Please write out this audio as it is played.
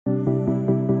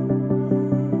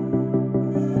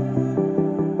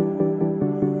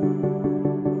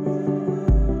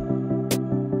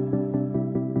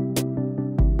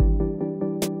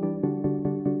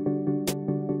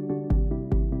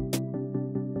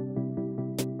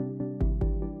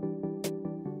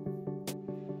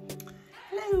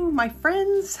my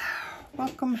friends,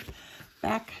 welcome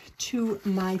back to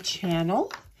my channel.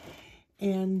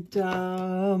 And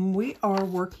we are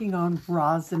working on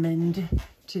Rosamund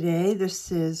today. This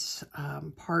is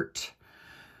part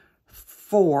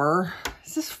 4.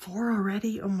 Is this 4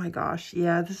 already? Oh my gosh,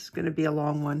 yeah, this is going to be a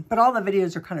long one, but all the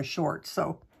videos are kind of short,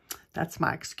 so that's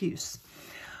my excuse.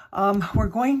 We're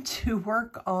going to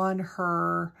work on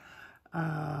her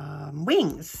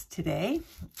wings today,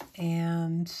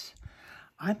 and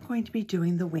I'm going to be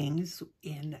doing the wings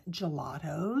in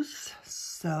Gelatos.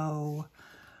 So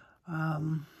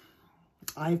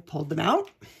I've pulled them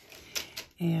out,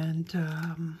 and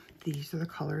these are the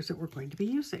colors that we're going to be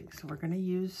using. So we're going to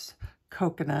use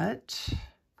coconut.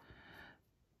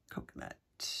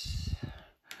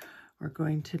 We're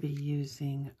going to be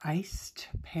using iced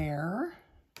pear,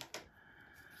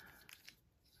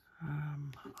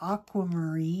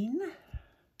 Aquamarine,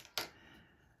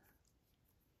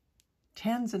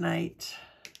 Tanzanite,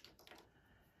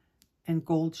 and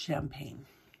gold champagne.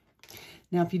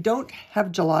 Now, if you don't have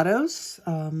Gelatos,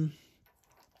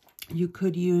 you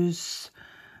could use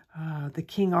the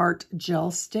King Art gel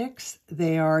sticks.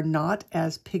 They are not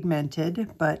as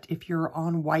pigmented, but if you're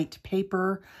on white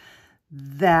paper,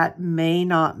 that may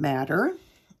not matter.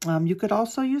 You could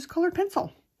also use colored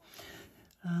pencil.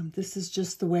 This is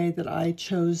just the way that I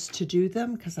chose to do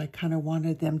them because I kind of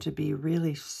wanted them to be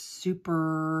really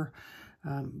super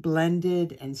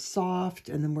blended and soft.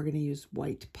 And then we're going to use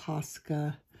white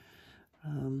Posca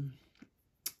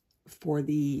for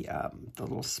the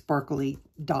little sparkly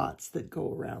dots that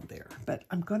go around there. But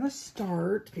I'm going to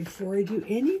start, before I do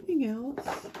anything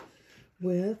else,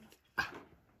 with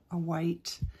a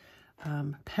white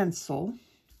pencil,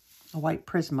 a white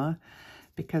Prisma,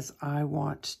 because I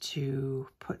want to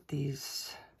put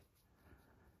these,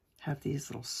 have these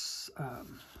little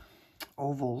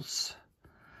ovals.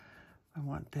 I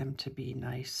want them to be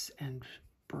nice and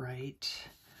bright,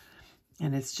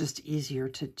 and it's just easier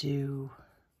to do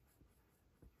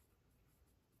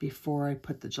before I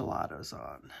put the Gelatos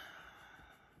on.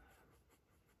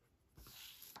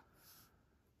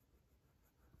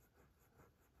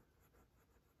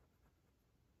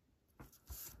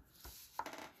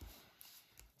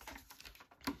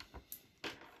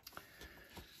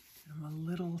 I'm a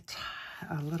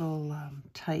little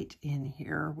tight in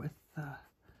here with the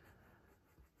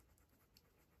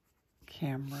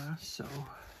camera, so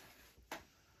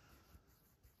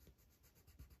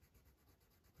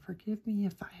forgive me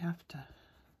if I have to,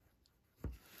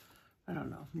 I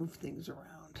don't know, move things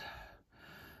around.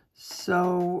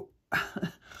 So,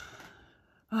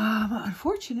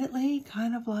 unfortunately,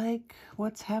 kind of like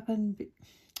what's happened,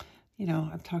 you know,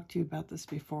 I've talked to you about this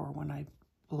before. When I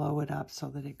blow it up so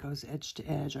that it goes edge to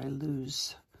edge, I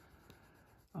lose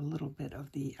a little bit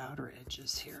of the outer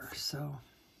edges here. So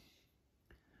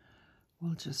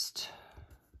we'll just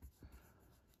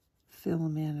fill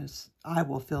them in as, I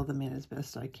will fill them in as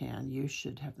best I can. You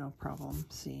should have no problem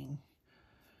seeing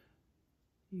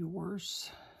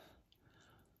yours.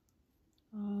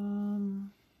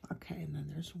 Okay, and then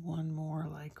there's one more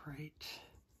like right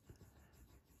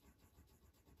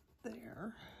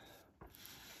there.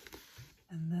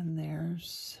 And then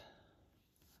there's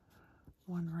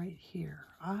one right here.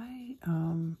 I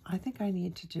think I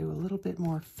need to do a little bit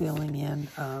more filling in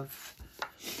of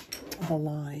the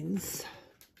lines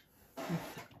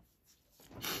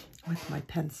with my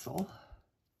pencil.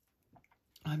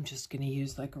 I'm just going to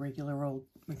use like a regular old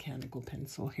mechanical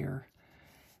pencil here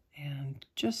and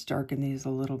just darken these a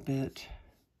little bit.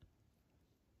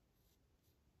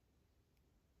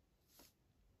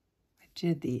 I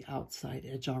did the outside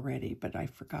edge already, but I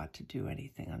forgot to do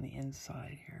anything on the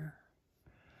inside here.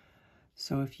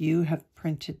 So if you have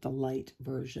printed the light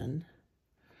version,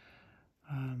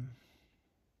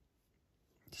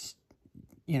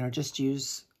 just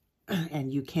use,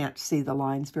 and you can't see the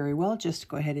lines very well, just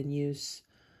go ahead and use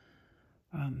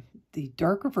the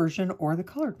darker version or the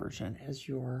colored version as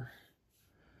your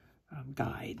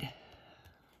guide.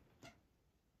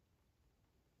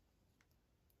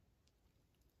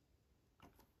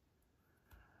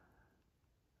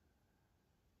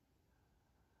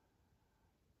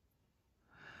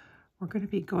 We're going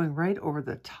to be going right over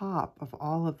the top of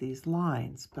all of these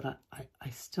lines, but I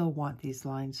still want these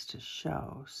lines to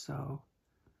show, so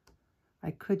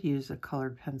I could use a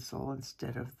colored pencil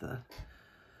instead of the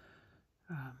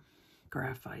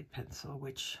graphite pencil,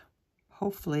 which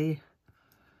hopefully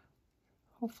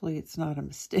it's not a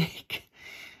mistake.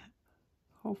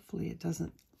 Hopefully it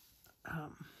doesn't,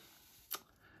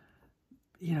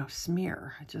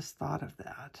 smear. I just thought of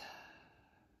that.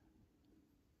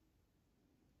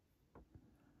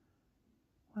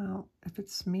 Well, if it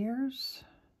smears,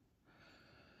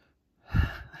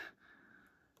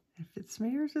 if it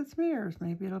smears, it smears.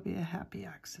 Maybe it'll be a happy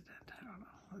accident. I don't know.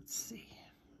 Let's see.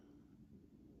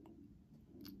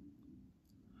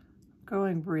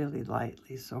 Going really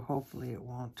lightly, so hopefully it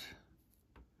won't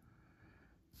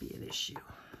be an issue.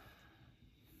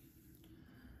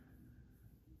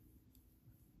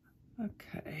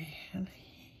 Okay, and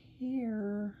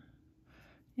here,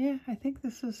 yeah, I think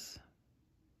this is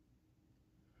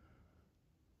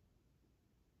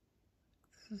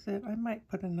it. I might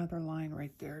put another line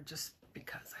right there just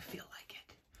because I feel like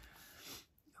it.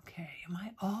 Okay, am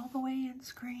I all the way in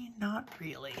screen? Not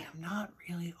really. I'm not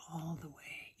really all the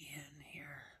way in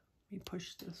here. Let me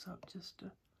push this up just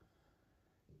a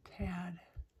tad.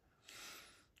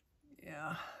 Yeah,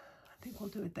 I think we'll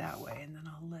do it that way, and then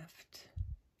I'll lift.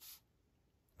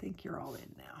 I think you're all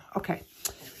in now. Okay,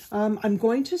 I'm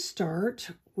going to start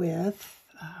with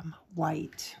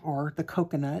white, or the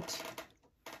coconut,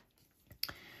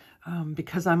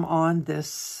 because I'm on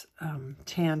this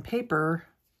tan paper.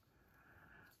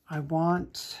 I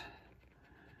want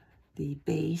the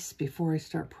base, before I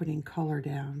start putting color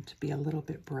down, to be a little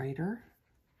bit brighter.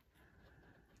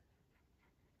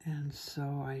 And so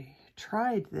I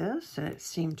tried this, and it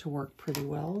seemed to work pretty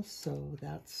well, so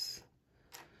that's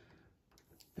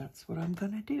what I'm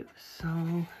gonna do. So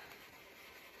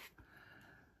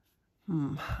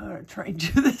I'm gonna try and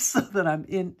do this so that I'm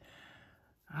in,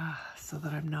 so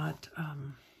that I'm not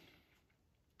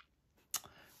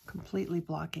completely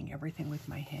blocking everything with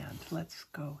my hand. Let's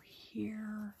go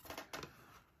here.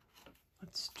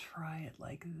 Let's try it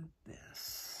like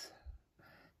this.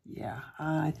 Yeah,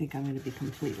 I think I'm going to be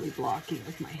completely blocking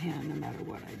with my hand no matter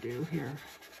what I do here.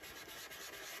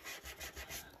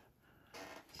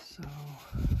 So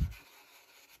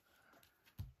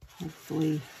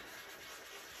hopefully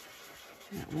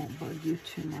that won't bug you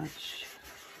too much.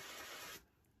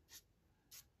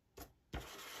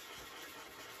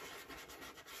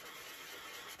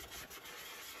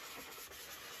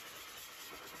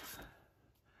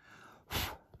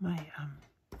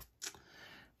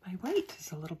 My white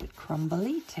is a little bit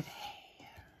crumbly today.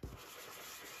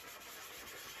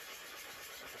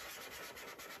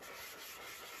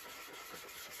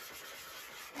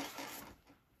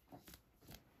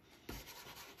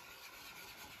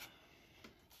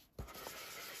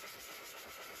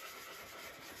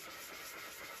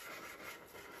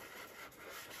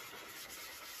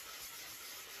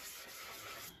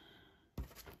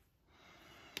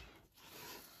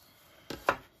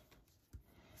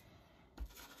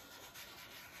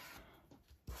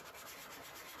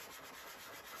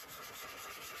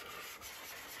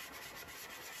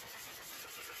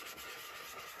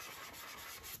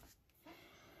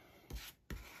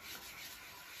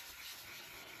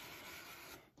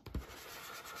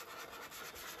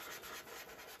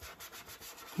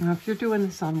 Now, if you're doing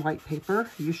this on white paper,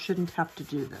 you shouldn't have to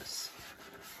do this.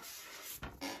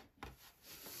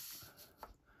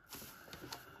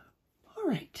 All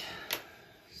right,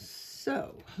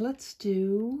 so let's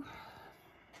do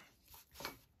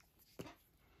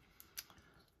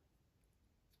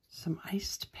some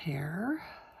iced pear.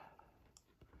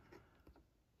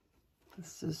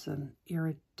 This is an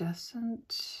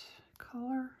iridescent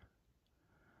color.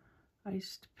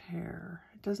 Iced pear.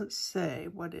 It doesn't say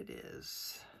what it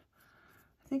is.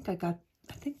 I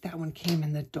think that one came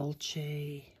in the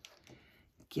Dolce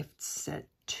gift set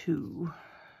 2.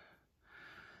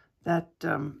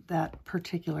 That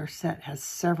particular set has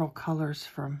several colors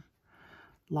from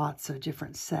lots of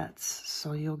different sets,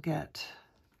 so you'll get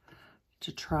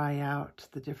to try out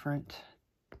the different.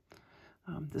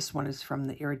 This one is from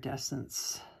the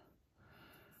iridescence,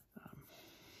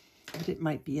 but it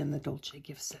might be in the Dolce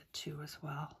gift set 2 as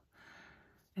well.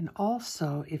 And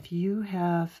also, if you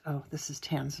have, oh, this is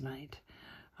Tanzanite.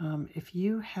 If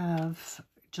you have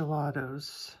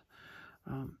gelatos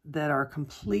that are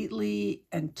completely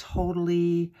and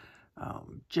totally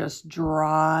just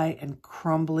dry and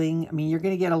crumbling, I mean, you're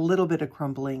going to get a little bit of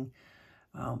crumbling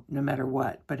no matter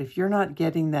what. But if you're not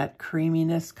getting that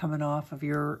creaminess coming off of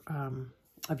your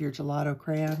gelato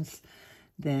crayons,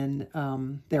 then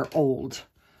they're old.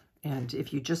 And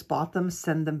if you just bought them,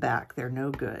 send them back. They're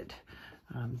no good.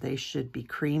 They should be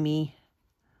creamy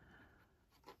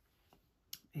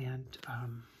and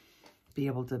be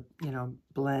able to, you know,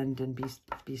 blend and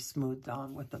be smoothed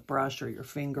on with a brush or your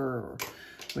finger or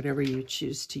whatever you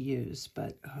choose to use.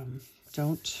 But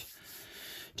don't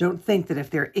think that if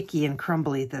they're icky and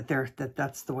crumbly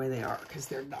that's the way they are, because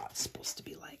they're not supposed to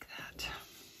be like that.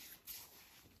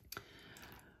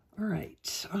 All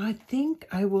right, I think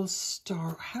I will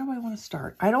start. How do I want to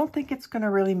start? I don't think it's going to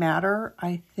really matter.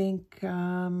 I think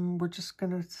we're just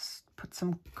going to put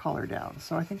some color down.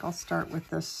 So I think I'll start with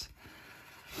this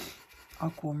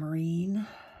Aquamarine.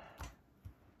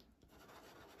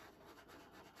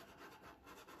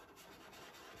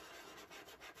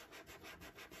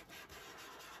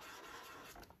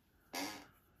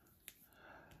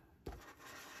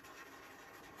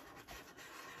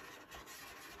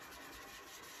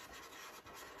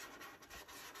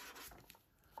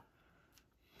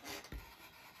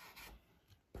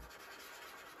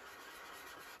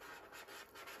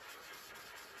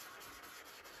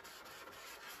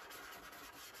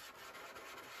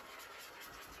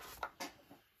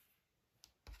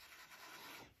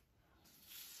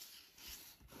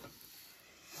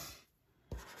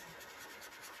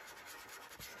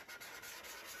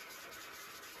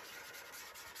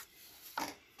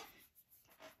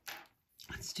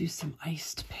 Let's do some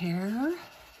iced pear.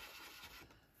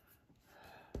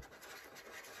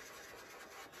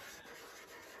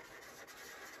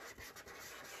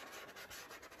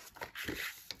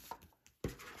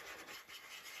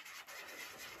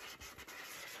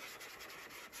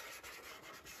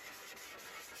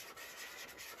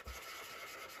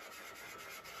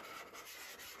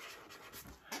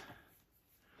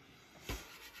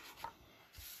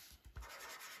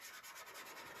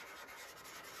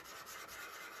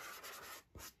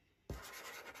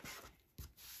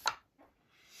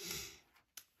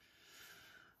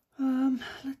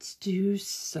 Let's do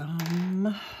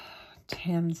some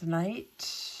Tanzanite.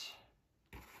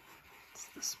 It's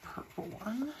this purple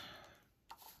one.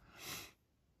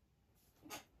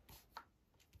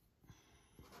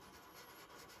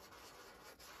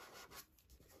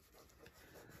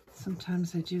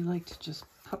 Sometimes I do like to just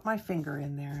put my finger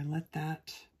in there and let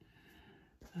that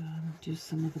do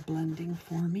some of the blending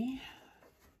for me.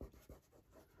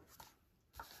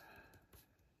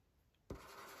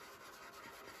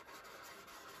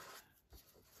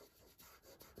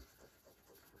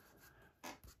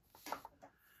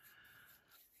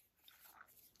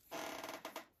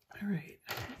 All right,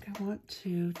 I think I want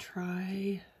to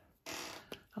try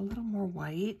a little more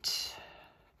white.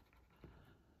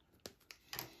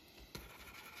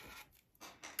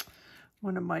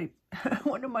 One of my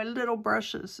little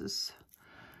brushes is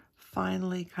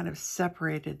finally kind of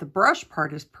separated. The brush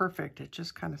part is perfect. It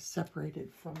just kind of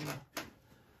separated from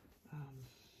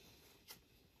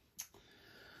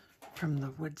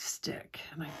the wood stick.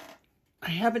 And I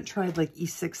haven't tried like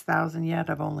E6000 yet.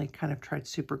 I've only kind of tried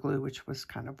super glue, which was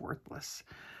kind of worthless.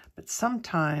 But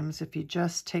sometimes if you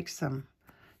just take some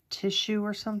tissue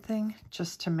or something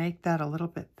just to make that a little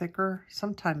bit thicker,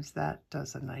 sometimes that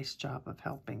does a nice job of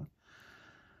helping.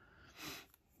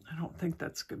 I don't think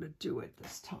that's going to do it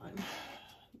this time.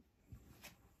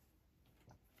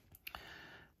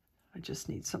 I just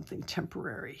need something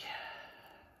temporary.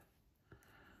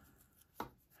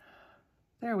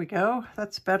 There we go.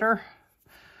 That's better.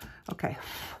 Okay.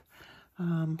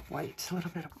 White, a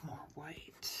little bit more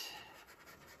white.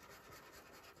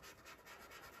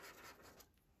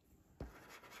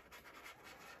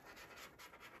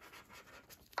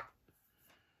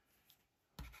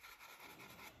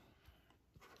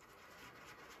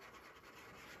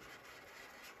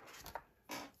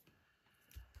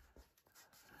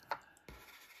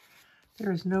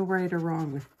 There is no right or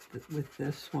wrong with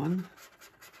this one.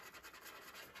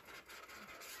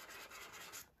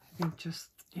 I think just,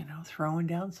 you know, throwing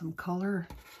down some color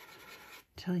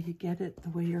until you get it the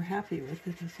way you're happy with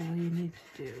it is all you need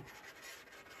to do.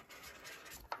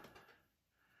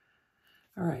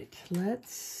 All right,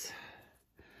 let's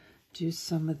do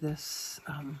some of this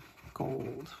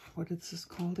gold. What is this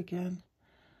called again?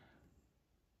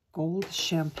 Gold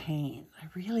champagne. I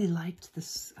really liked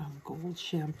this gold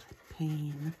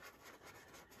champagne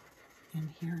in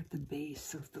here at the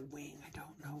base of the wing. I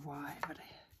don't know why, but I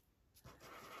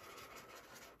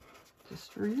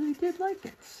just really did like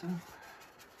it. So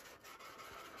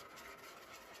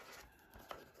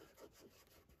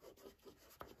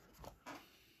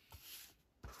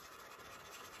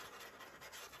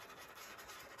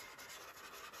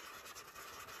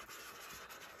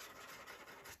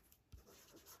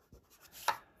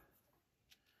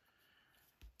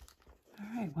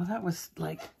well, that was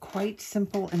like quite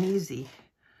simple and easy.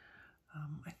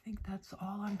 I think that's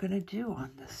all I'm going to do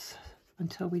on this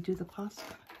until we do the pasta.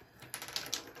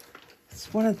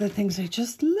 It's one of the things I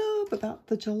just love about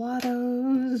the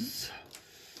gelatos.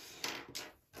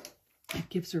 It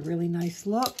gives a really nice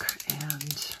look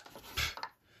and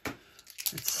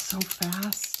it's so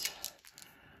fast.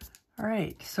 All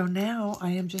right, so now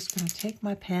I am just going to take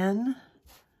my pen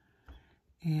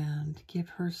and give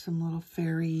her some little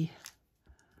fairy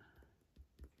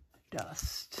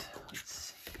dust. Let's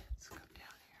see. Let's come down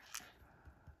here.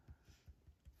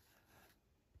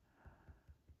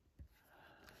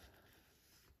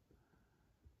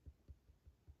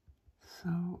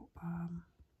 So, I'm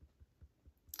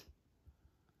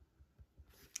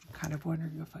kind of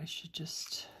wondering if I should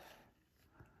just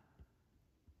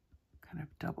kind of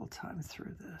double time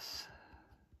through this.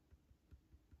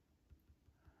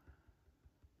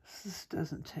 This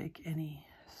doesn't take any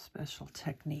special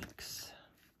techniques.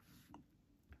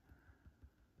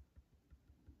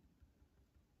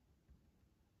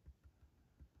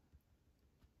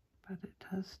 But it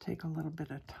does take a little bit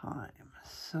of time.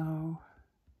 So,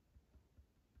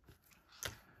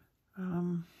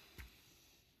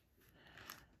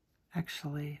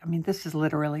 actually, I mean, this is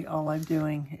literally all I'm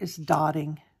doing is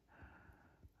dotting.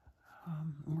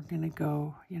 We're going to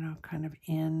go, you know, kind of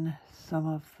in some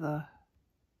of the,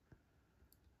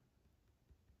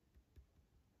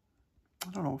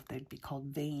 I don't know if they'd be called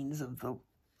veins of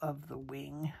the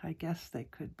wing. I guess they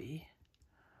could be.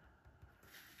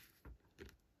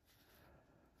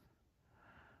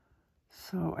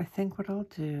 So I think what I'll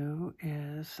do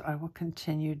is I will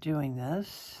continue doing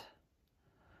this.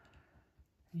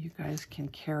 You guys can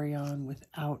carry on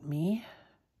without me.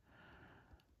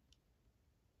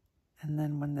 And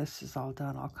then when this is all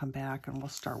done, I'll come back and we'll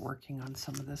start working on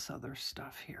some of this other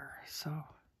stuff here. So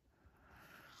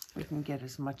we can get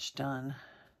as much done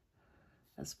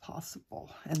as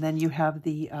possible. And then you have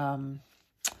the,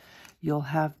 you'll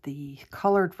have the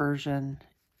colored version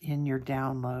in your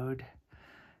download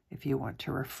if you want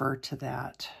to refer to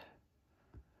that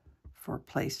for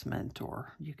placement,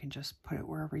 or you can just put it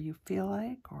wherever you feel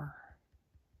like, or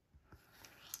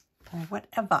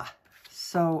whatever.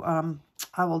 So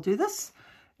I will do this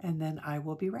and then I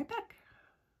will be right back.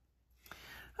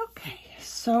 Okay,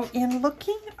 so in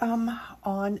looking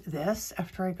on this,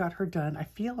 after I got her done, I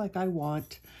feel like I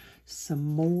want some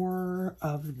more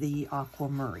of the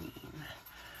Aquamarine.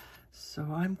 So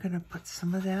I'm going to put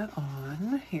some of that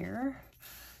on here.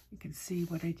 You can see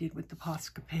what I did with the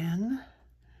Posca pen.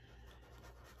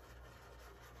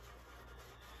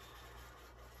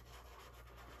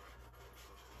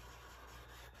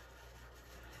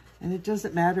 And it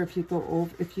doesn't matter if you go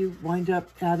over, if you wind up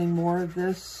adding more of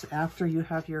this after you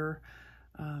have your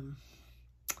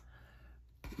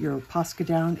Posca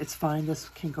down, it's fine. This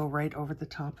can go right over the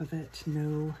top of it.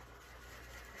 No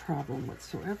problem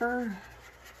whatsoever.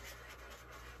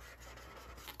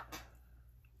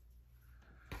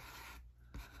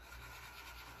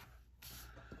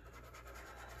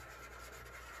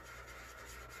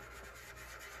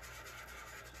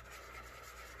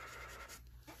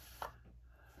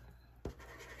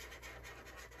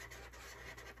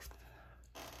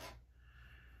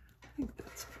 I think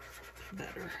that's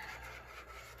better.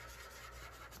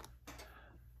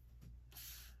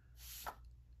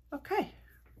 Okay,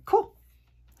 cool.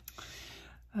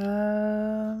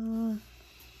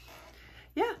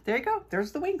 Yeah, there you go.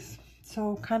 There's the wings.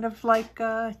 So kind of like,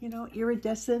 you know,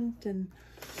 iridescent and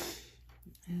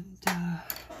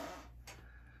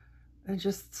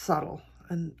just subtle.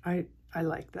 And I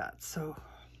like that. So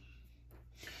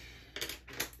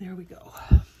there we go.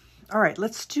 All right,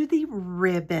 let's do the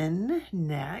ribbon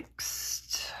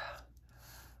next.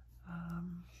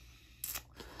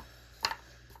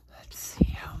 Let's see,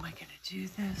 how am I going to do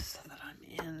this so that I'm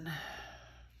in?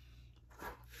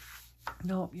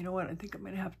 No, you know what? I think I'm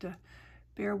going to have to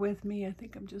bear with me. I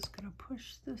think I'm just going to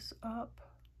push this up.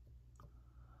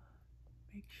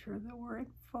 Make sure that we're in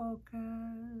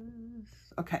focus.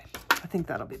 Okay, I think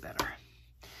that'll be better.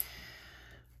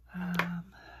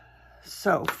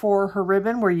 So for her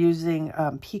ribbon, we're using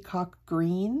Peacock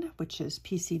Green, which is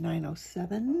PC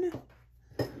 907.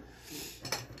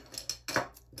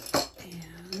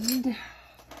 And what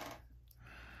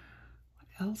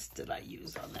else did I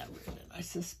use on that ribbon? I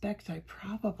suspect I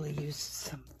probably used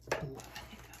some black.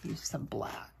 I think I used some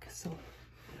black. So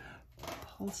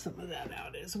pull some of that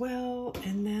out as well.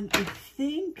 And then I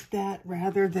think that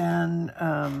rather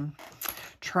than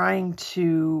trying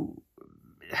to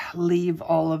leave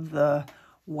all of the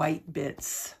white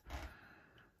bits,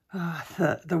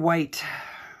 the white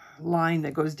line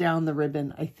that goes down the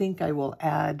ribbon, I think I will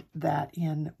add that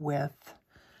in with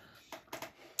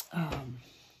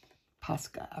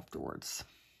Posca afterwards.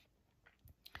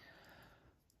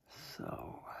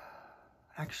 So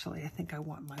actually, I think I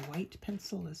want my white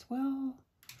pencil as well,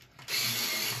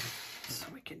 so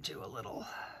we can do a little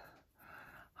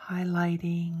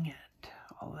highlighting and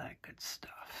all that good stuff.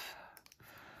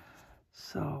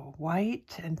 So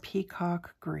white and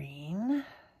Peacock Green.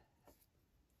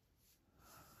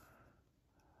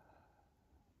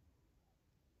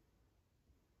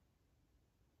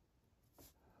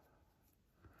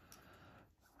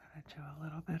 Do a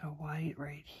little bit of white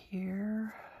right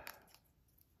here.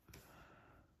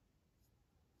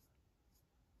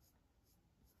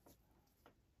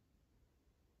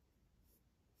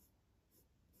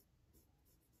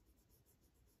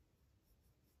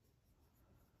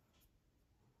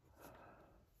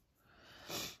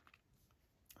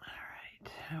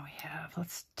 Now we have,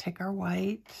 let's take our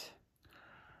white.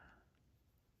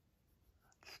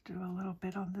 Let's do a little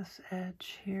bit on this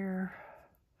edge here.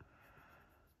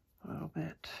 A little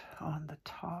bit on the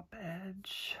top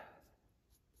edge.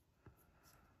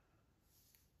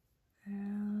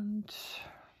 And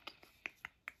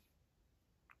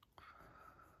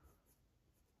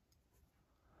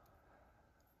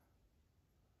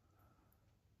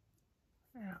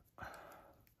yeah.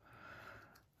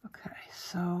 Okay,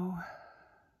 so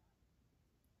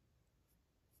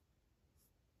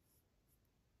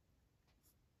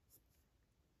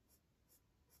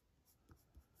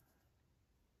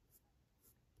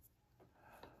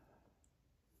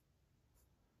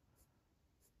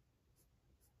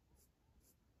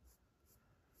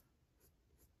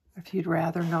if you'd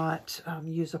rather not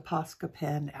use a Posca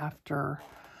pen after,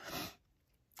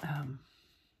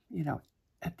 you know,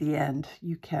 at the end,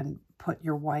 you can put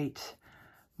your white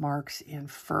marks in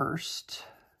first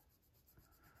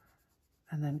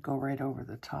and then go right over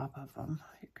the top of them.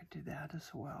 You could do that as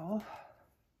well.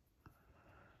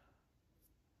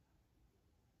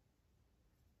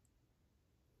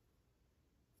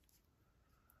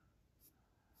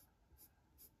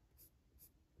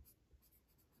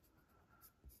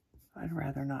 I'd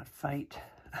rather not fight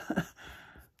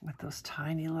with those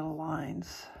tiny little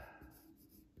lines.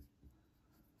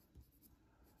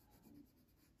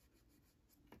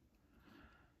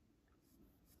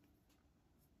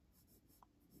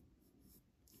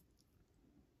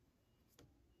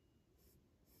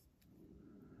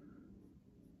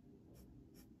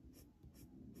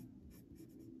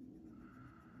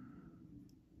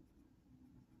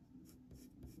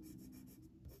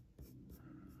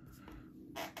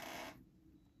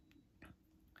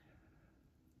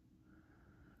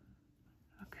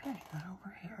 Okay, then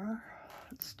over here,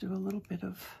 let's do a little bit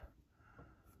of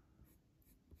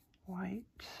white.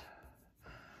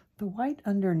 The white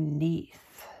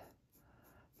underneath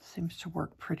seems to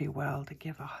work pretty well to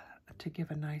give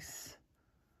a nice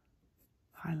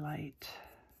highlight.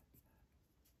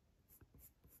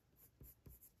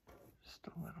 Just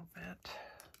a little bit.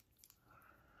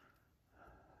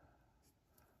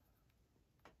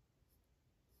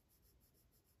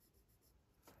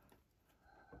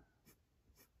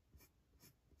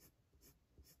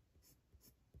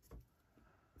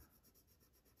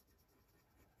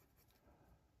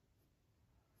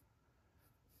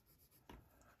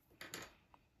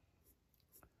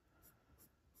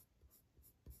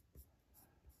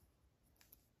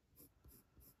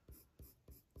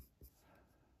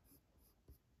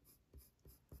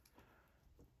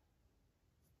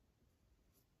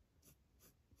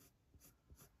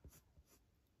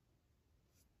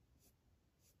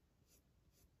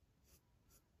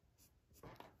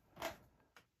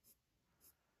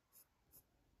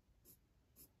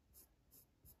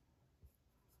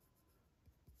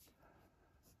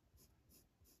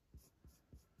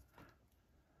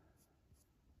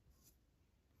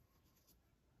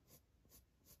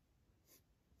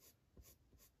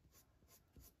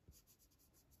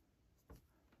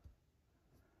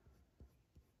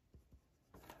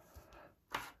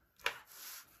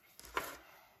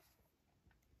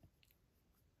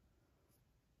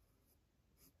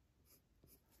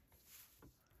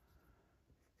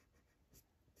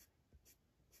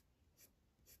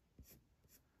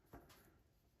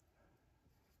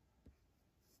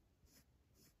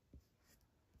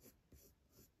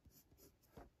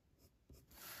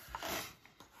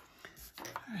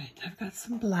 All right, I've got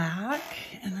some black,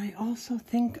 and I also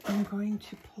think I'm going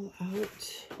to pull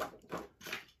out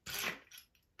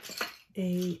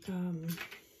a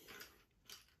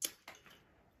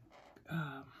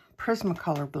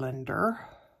Prismacolor blender.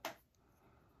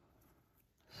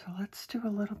 So let's do a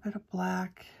little bit of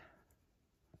black,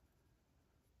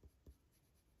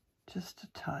 just a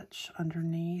touch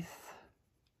underneath,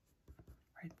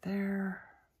 right there,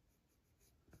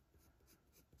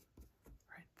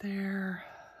 right there.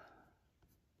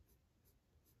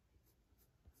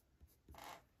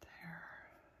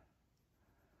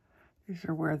 These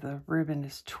are where the ribbon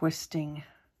is twisting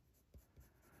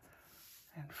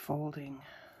and folding.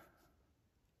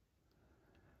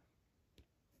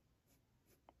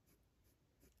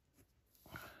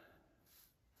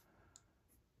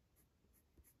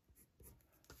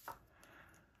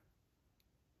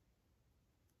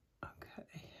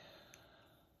 Okay.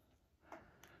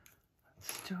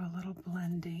 do a little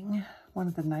blending. One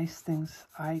of the nice things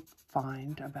I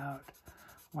find about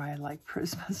why I like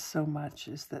Prismas so much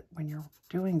is that when you're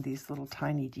doing these little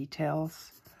tiny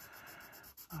details,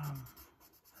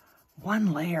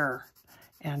 one layer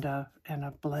and a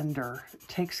blender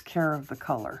takes care of the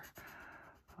color.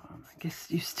 I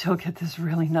guess you still get this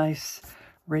really nice,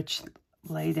 rich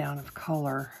laydown of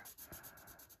color.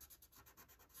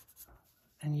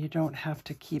 And you don't have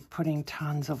to keep putting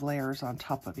tons of layers on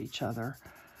top of each other,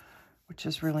 which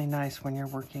is really nice when you're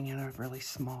working in a really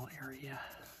small area.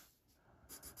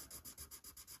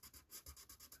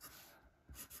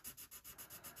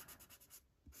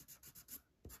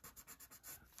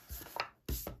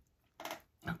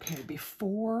 Okay,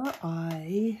 before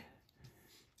I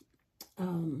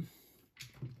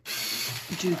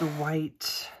do the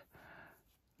white,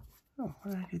 oh,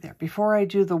 what did I do there? Before I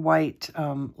do the white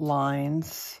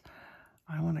lines,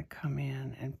 I want to come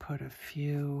in and put a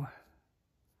few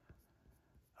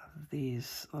of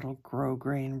these little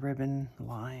grosgrain ribbon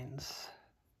lines.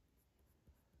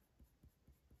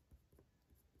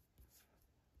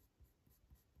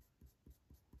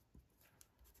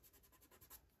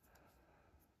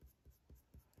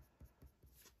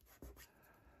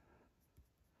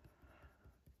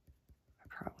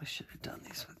 Probably should have done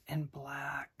these in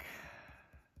black.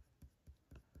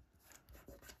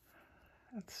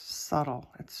 It's subtle.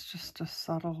 It's just a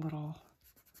subtle little...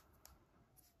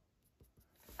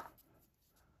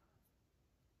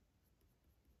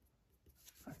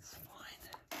 That's fine.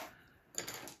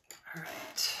 All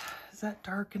right. Is that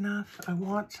dark enough? I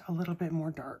want a little bit more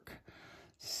dark.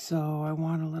 So I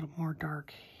want a little more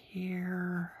dark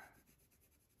here.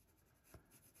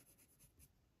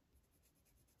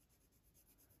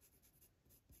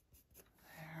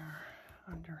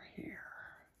 Under here.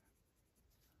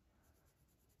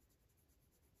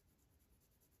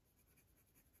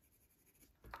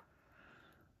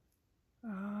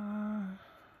 How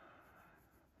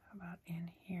about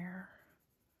in here?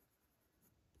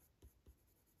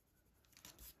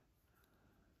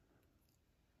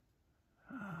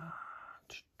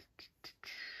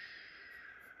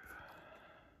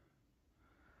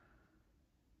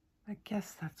 I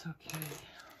guess that's okay.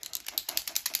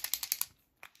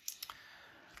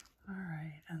 All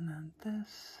right, and then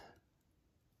this.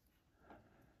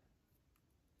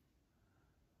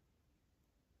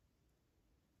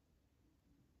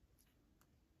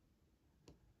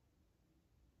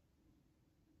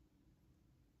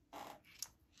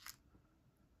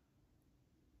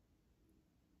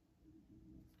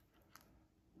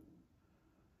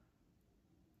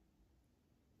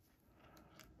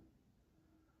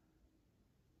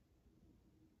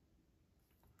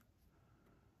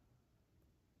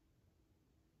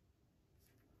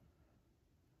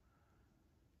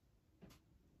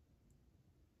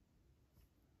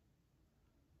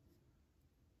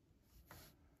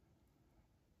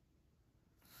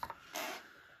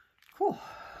 Cool.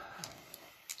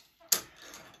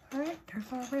 All right,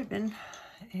 there's our ribbon.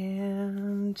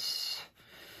 And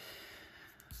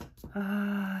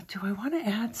do I want to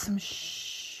add some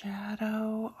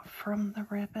shadow from the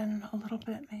ribbon a little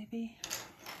bit, maybe?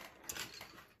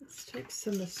 Let's take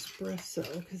some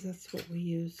espresso, because that's what we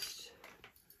used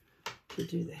to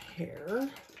do the hair.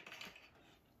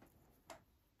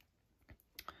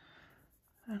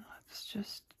 And let's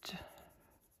just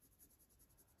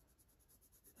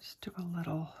do a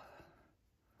little,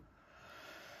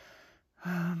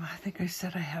 I think I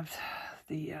said I have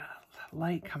the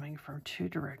light coming from two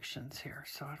directions here,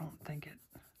 so I don't think it,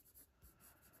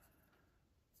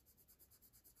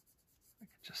 I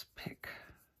could just pick.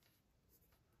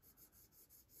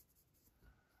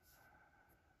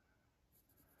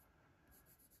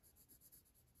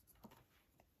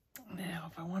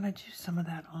 Now, if I want to do some of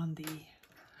that on the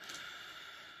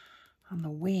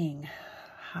wing,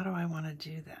 how do I want to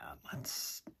do that?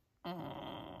 Let's,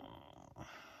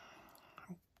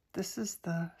 this is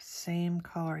the same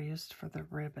color used for the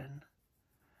ribbon. I'm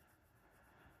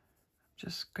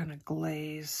just going to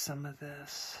glaze some of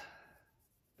this.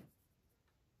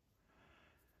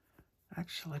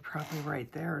 Actually, probably right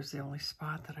there is the only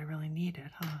spot that I really needed,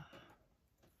 huh?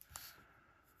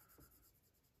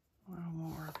 A little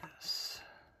more of this.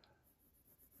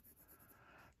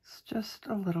 It's just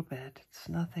a little bit. It's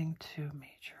nothing too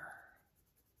major.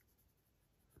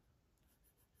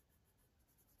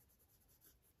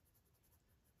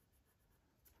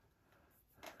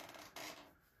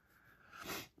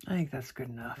 I think that's good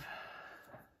enough.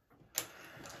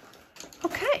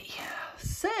 Okay,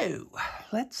 so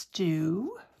let's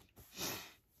do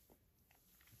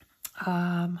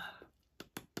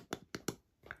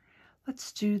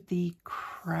the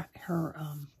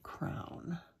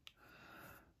crown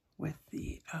with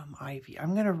the ivy.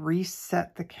 I'm going to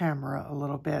reset the camera a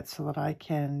little bit so that I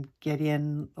can get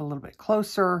in a little bit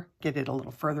closer, get it a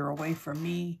little further away from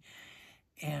me,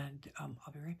 and I'll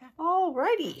be right back.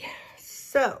 Alrighty,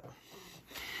 so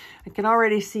I can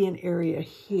already see an area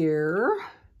here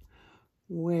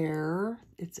where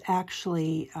it's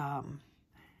actually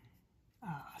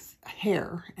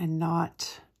hair and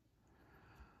not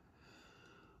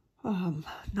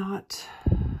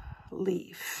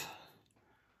leaf.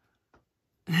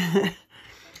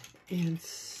 And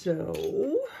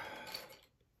so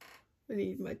I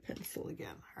need my pencil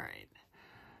again. All right.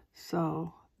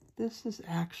 So this is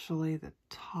actually the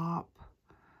top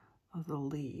of the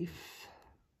leaf.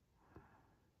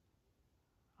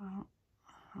 I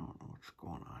don't know what's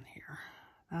going on here.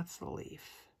 That's the leaf.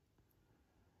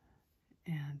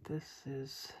 And this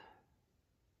is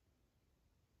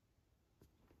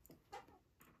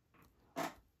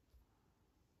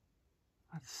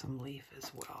that's some leaf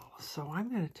as well. So I'm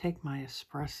going to take my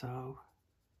espresso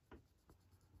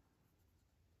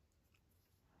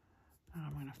and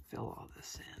I'm going to fill all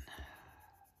this in.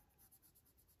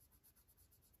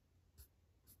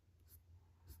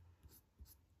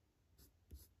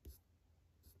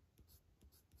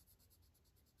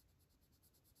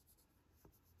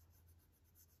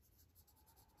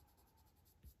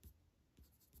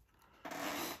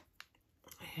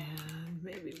 And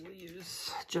maybe we'll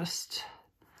use just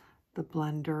the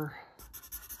blender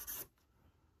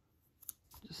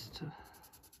just to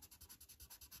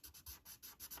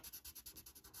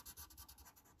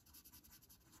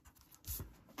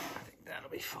I think that'll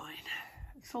be fine.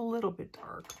 It's a little bit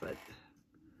dark, but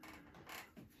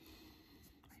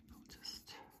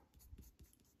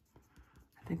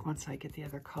I think once I get the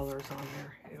other colors on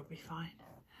there, it'll be fine.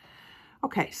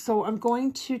 Okay, so I'm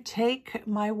going to take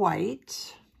my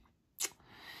white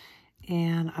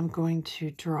and I'm going to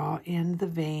draw in the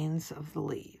veins of the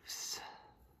leaves.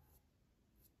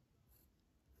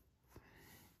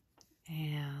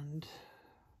 And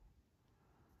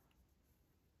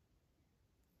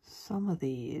some of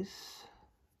these,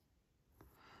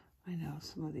 I know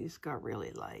some of these got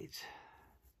really light.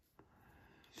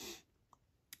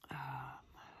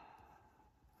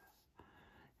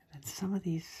 And some of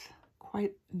these,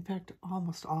 in fact,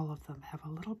 almost all of them have a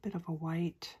little bit of a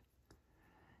white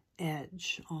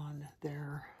edge on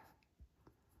their,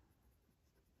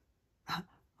 a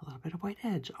little bit of white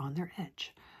edge on their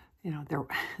edge. You know, they're,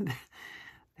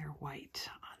 they're white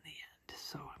on the end.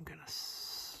 So I'm going to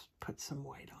put some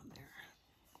white on there.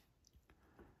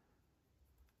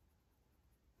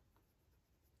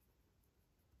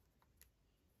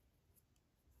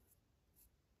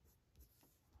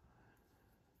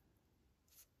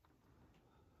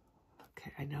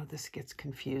 Okay, I know this gets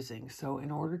confusing, so in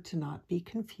order to not be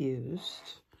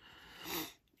confused,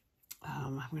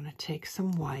 I'm going to take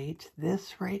some white.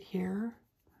 This right here,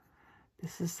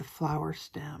 this is the flower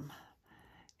stem,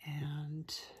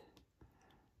 and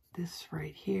this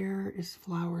right here is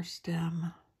flower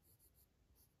stem.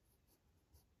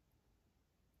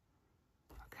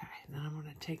 Okay, and then I'm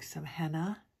going to take some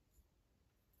henna.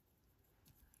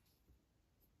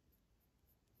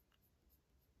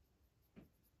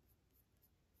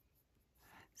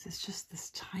 It's just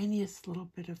this tiniest little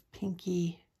bit of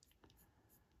pinky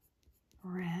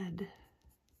red.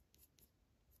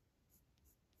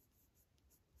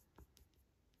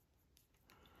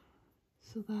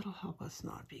 So that'll help us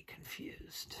not be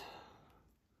confused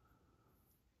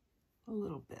a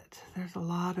little bit. There's a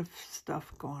lot of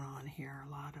stuff going on here, a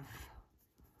lot of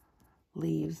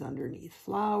leaves underneath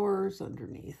flowers,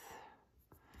 underneath.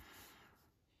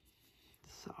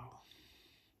 So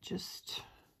just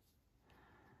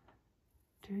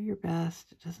do your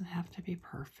best. It doesn't have to be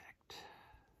perfect.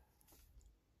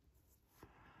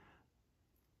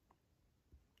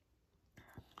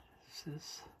 This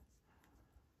is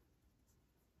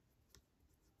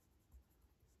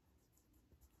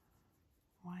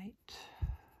white.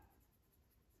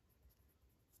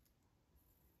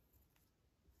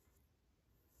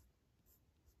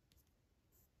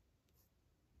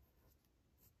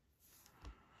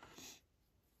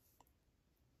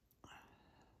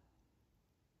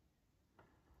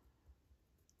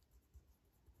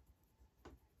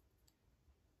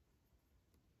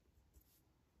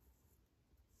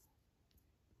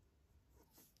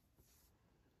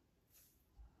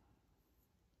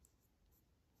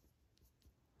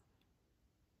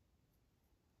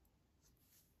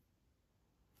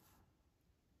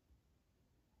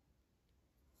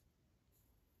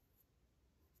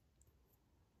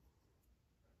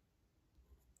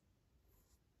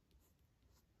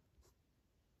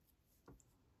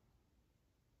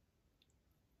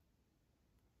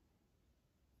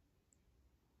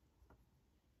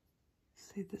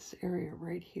 See, this area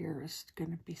right here is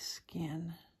going to be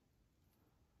skin.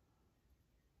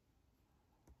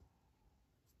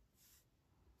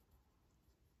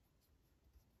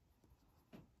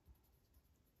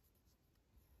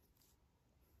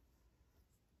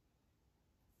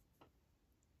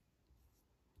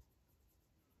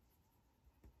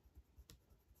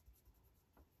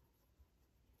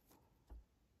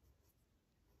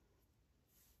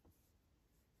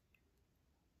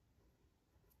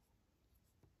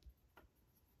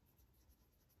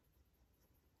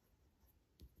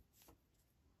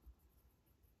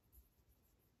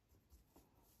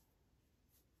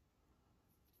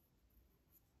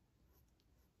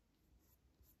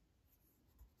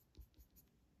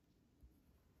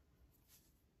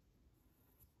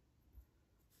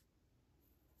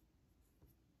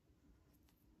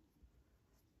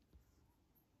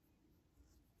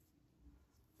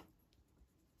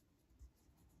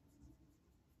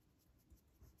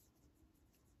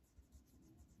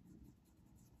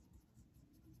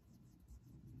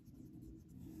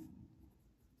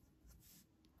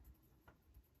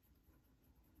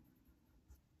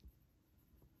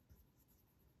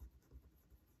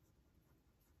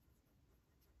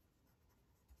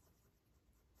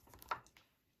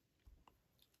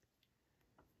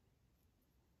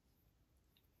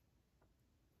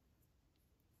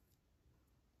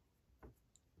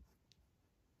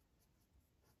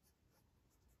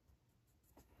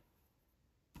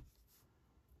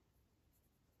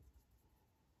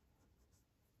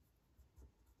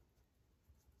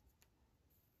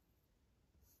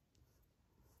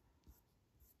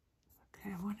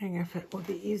 Okay, I'm wondering if it would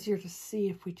be easier to see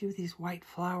if we do these white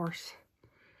flowers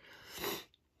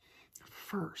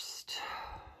first.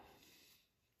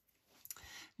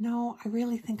 No, I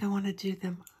really think I want to do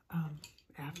them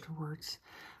afterwards.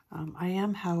 I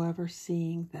am, however,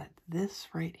 seeing that this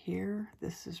right here,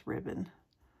 this is ribbon.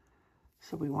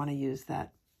 So we want to use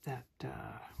that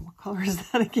what color is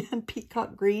that again?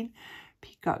 Peacock Green?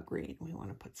 Peacock Green. We want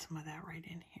to put some of that right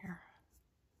in here.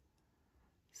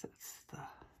 So it's the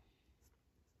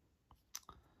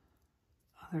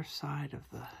other side of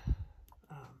the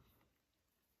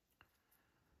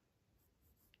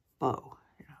bow,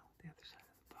 you know, the other side of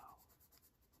the bow.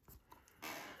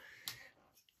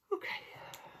 Okay.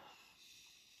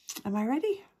 Am I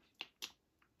ready?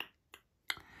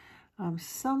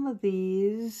 Some of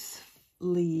these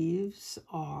leaves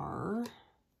are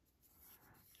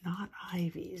not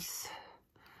ivies.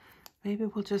 Maybe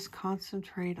we'll just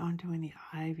concentrate on doing the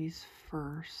ivies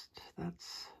first.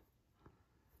 That's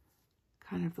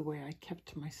kind of the way I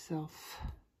kept myself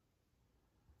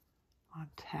on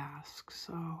task,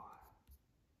 so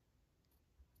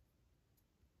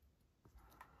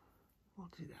we'll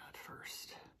do that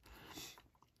first.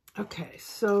 Okay,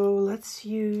 so let's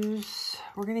use,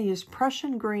 we're going to use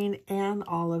Prussian Green and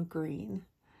Olive Green.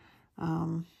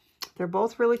 They're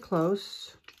both really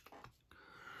close.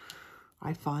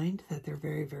 I find that they're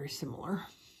very, very similar.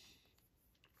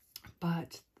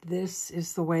 But this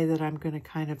is the way that I'm going to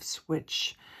kind of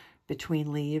switch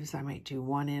between leaves. I might do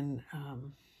one in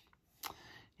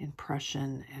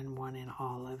Prussian and one in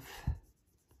olive.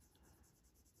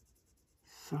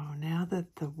 So now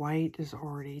that the white is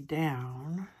already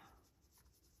down,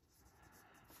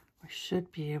 we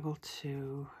should be able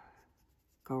to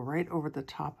go right over the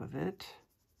top of it.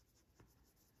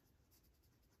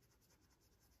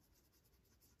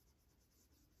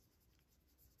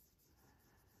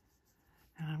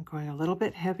 And I'm going a little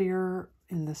bit heavier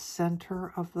in the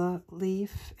center of the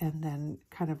leaf and then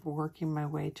kind of working my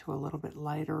way to a little bit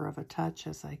lighter of a touch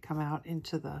as I come out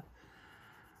into the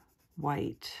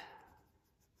white.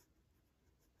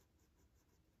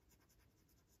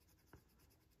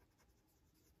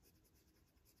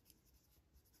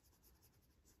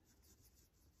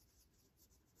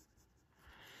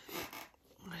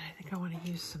 I think I want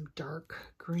to use some dark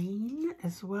green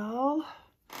as well.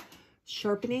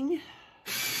 Sharpening.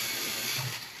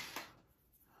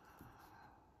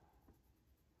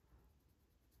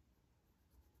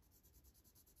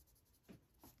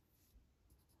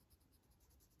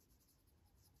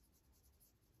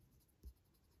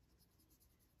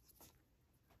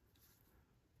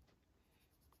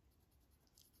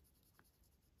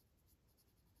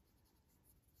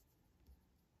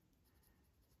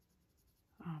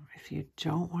 If you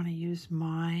don't want to use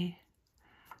my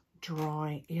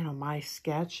drawing, you know, my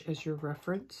sketch as your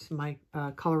reference, my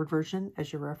colored version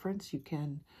as your reference, you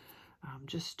can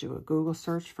just do a Google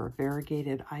search for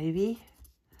variegated ivy,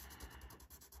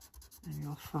 and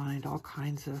you'll find all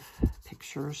kinds of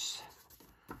pictures.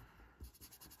 All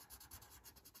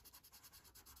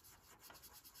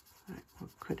right, we'll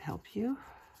could help you.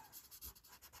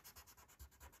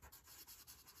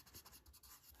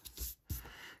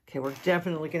 Okay, we're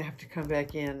definitely going to have to come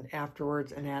back in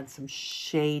afterwards and add some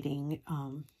shading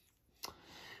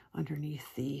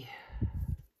underneath the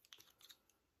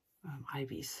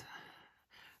ivies.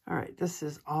 All right, this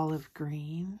is olive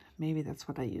green. Maybe that's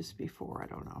what I used before.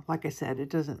 I don't know. Like I said, it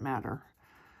doesn't matter.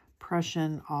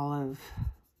 Prussian olive.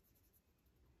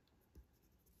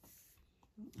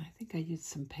 I think I used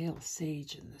some pale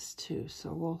sage in this too,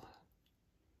 so we'll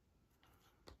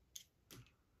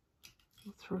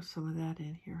throw some of that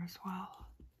in here as well.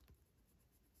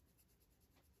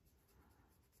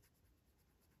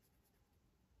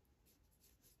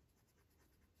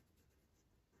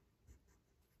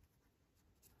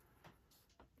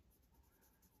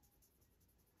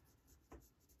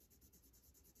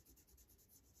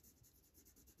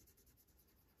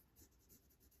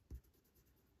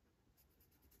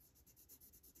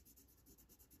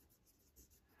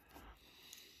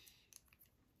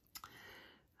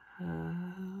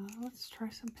 Let's try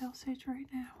some pale sage right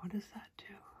now. What does that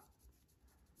do?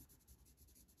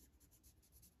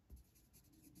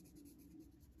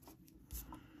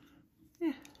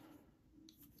 Yeah,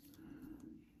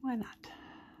 why not?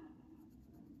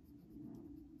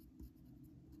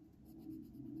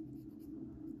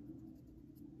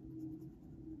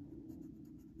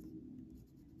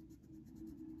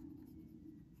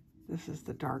 This is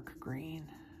the dark green.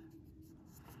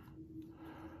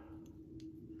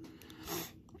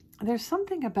 There's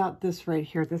something about this right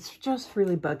here that's just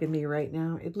really bugging me right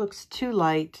now. It looks too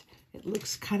light. It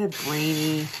looks kind of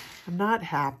grainy. I'm not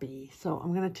happy. So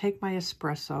I'm going to take my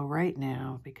espresso right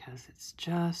now because it's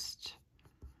just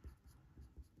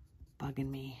bugging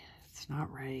me. It's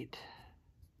not right.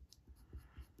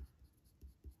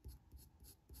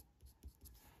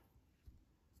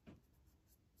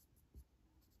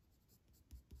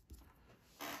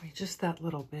 I mean, just that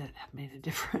little bit made a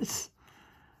difference.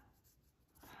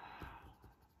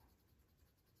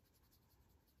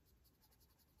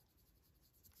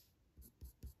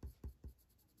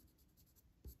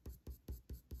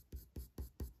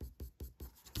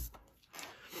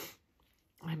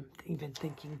 I'm even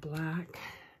thinking black.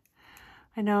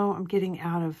 I know I'm getting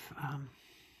out of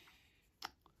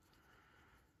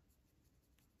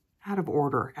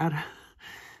order.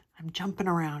 I'm jumping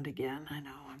around again. I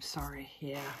know. I'm sorry.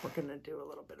 Yeah, we're gonna do a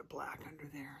little bit of black under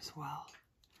there as well.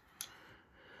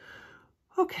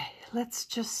 Okay, let's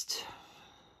just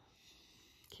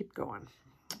keep going.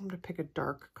 I'm gonna pick a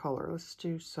dark color. Let's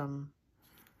do some.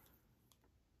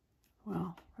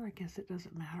 Well, I guess it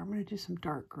doesn't matter. I'm going to do some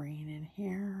dark green in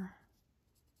here.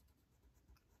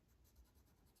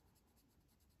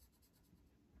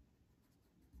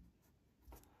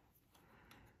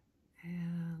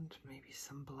 And maybe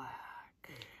some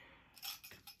black.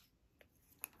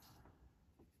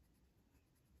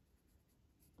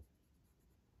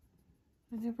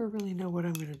 I never really know what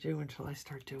I'm going to do until I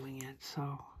start doing it,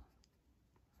 so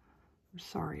I'm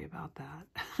sorry about that.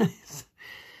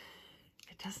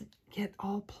 It doesn't get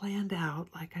all planned out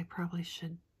like I probably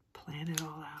should plan it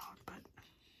all out, but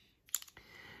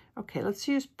okay, let's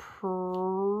use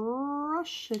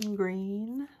Prussian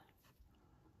Green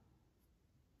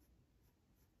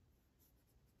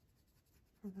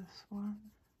for this one.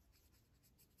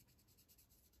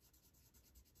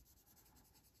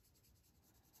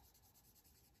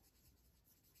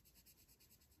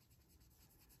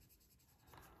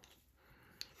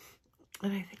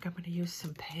 And I think I'm going to use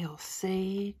some pale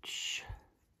sage.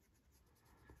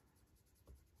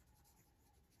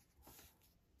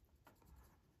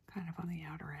 Kind of on the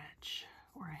outer edge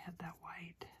where I had that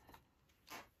white.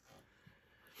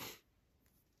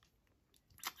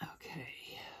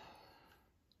 Okay.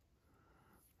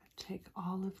 Take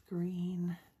olive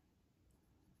green.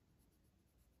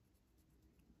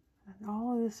 And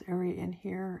all of this area in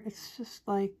here, it's just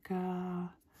like,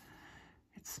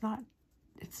 it's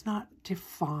not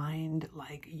defined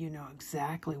like you know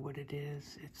exactly what it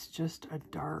is. It's just a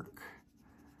dark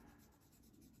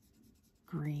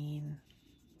green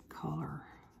color.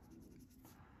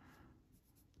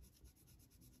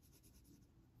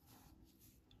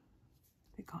 I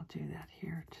think I'll do that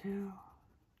here too.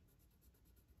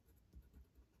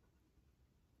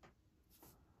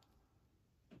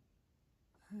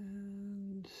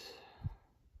 And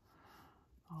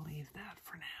I'll leave that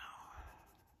for now.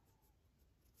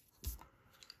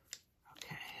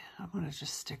 Okay, I'm going to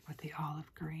just stick with the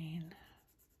olive green.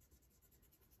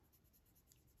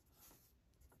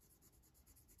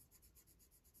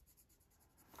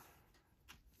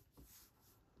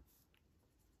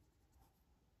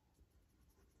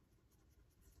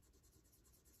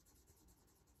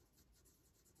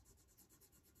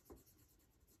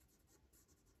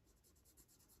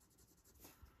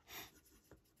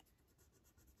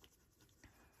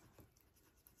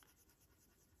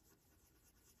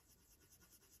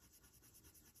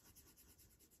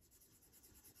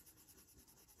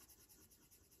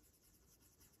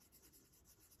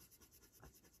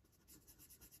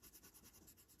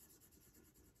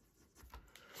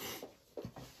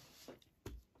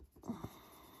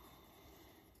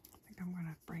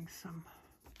 some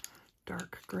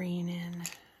dark green in.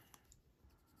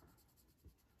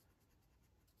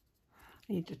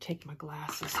 I need to take my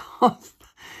glasses off.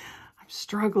 I'm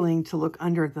struggling to look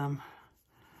under them,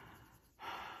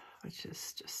 which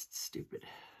is just stupid.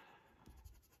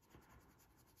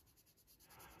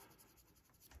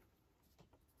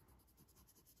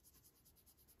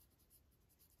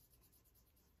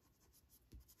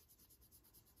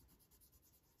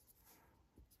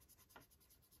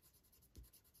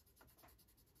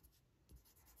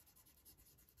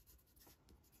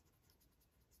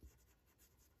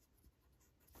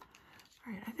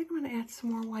 All right, I think I'm going to add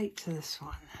some more white to this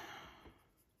one.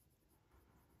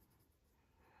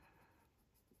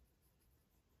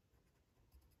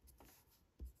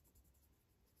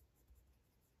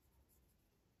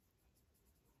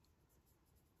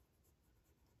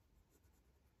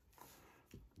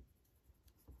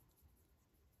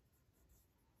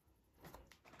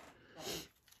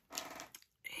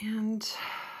 And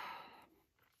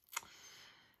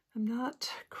I'm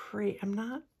not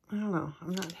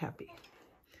happy.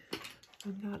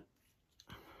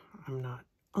 I'm not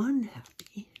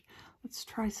unhappy. Let's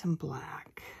try some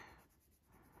black.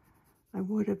 I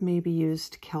would have maybe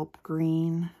used kelp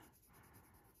green,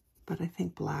 but I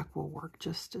think black will work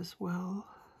just as well.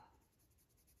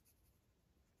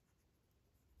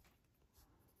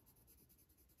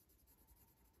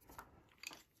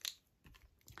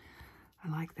 I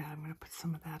like that. I'm going to put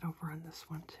some of that over on this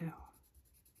one too.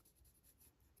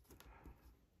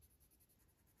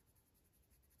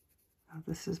 Now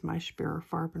this is my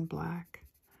Farben black.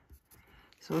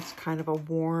 So it's kind of a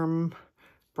warm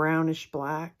brownish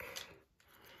black.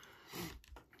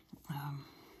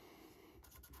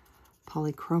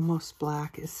 Polychromos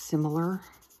black is similar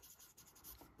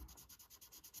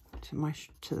to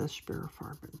the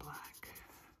Farben black.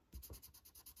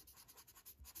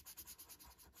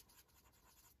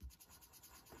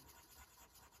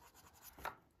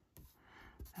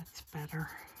 That's better.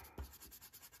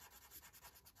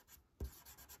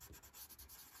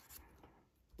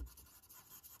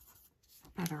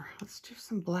 Let's do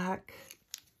some black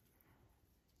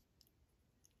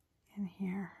in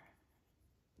here.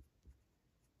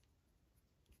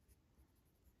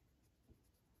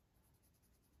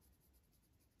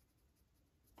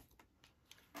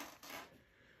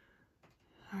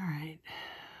 All right,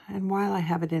 and while I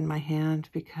have it in my hand,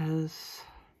 because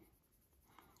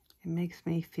it makes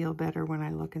me feel better when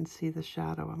I look and see the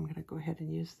shadow, I'm going to go ahead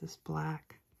and use this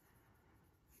black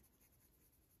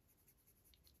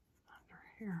under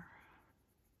here.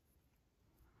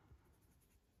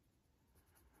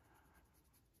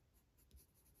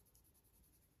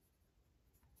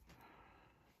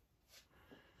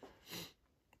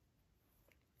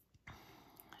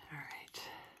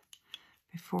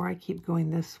 Before I keep going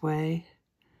this way,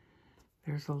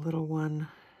 there's a little one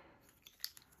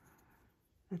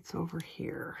that's over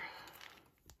here.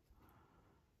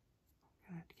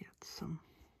 I'm going to get some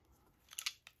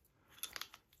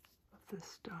of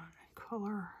this done in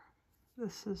color.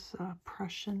 This is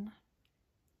Prussian.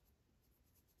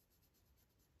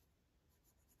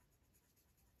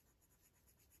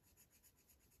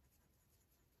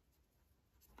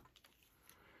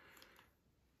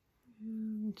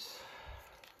 And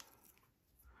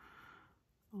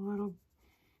a little,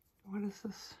 what is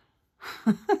this?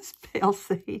 It's pale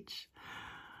sage.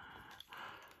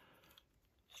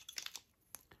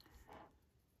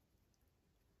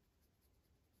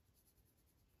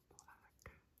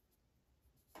 Black.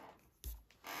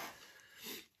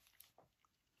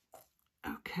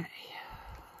 Okay.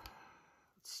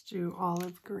 Let's do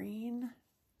olive green.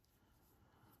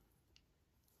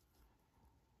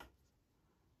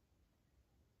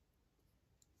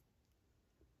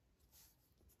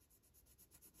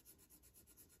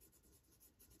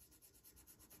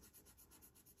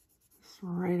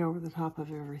 Right over the top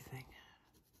of everything.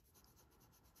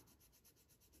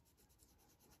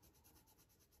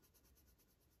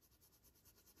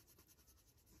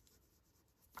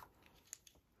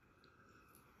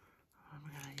 I'm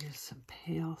going to use some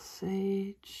pale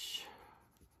sage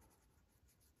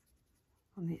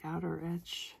on the outer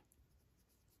edge.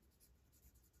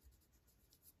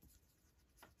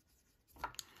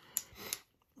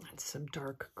 And some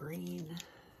dark green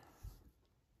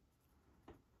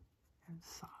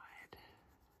inside.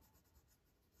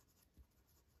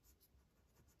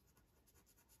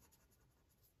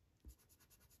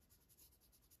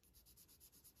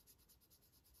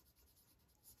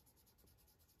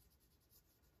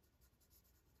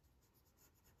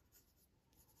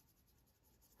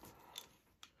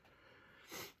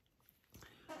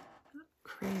 Not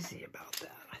crazy about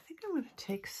that. I think I'm going to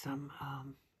take some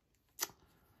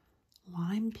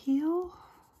lime peel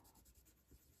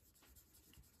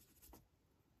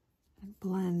and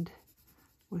blend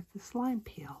with this lime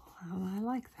peel. And I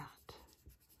like that.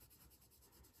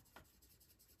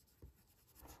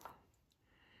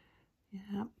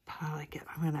 Yep, I like it.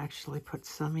 I'm going to actually put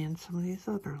some in some of these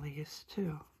other leaves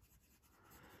too.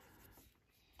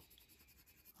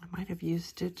 I might have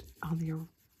used it on the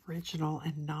original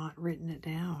and not written it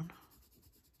down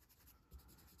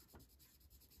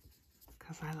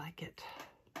because I like it.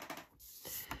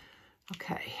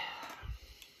 Okay.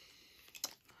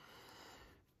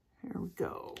 Here we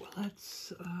go.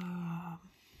 Let's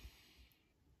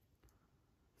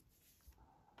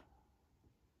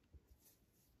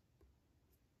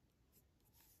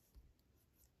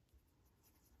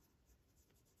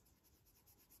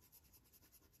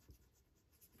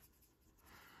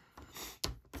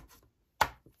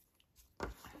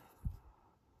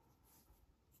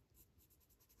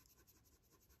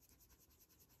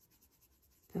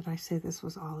did I say this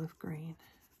was olive green?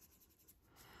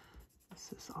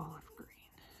 This is olive green.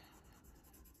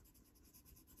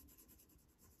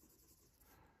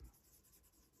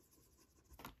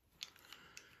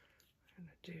 I'm going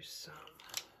to do some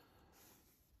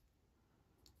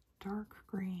dark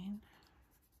green.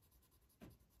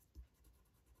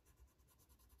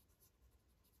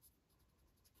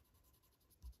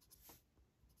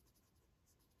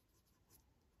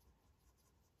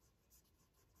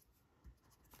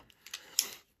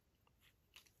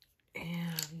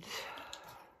 And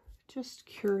just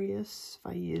curious if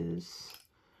I use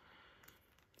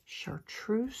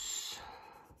Chartreuse.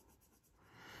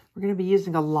 We're going to be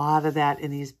using a lot of that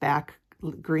in these back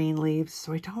green leaves,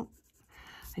 so I don't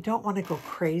want to go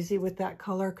crazy with that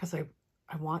color because I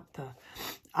want the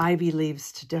ivy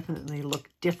leaves to definitely look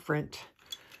different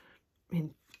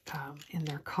in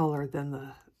their color than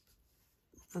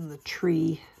the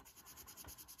tree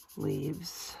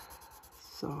leaves.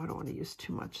 So I don't want to use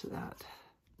too much of that.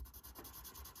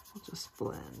 I'll just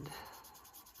blend.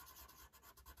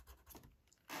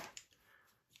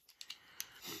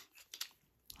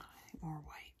 I think more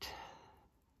white.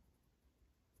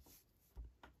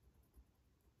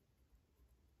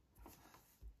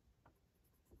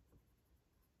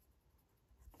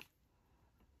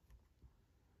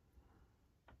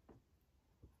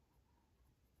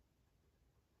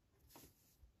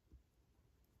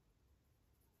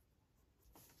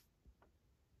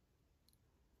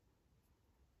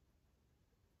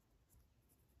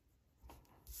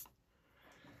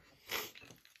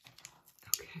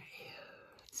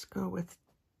 Let's go with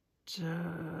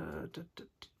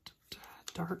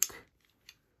dark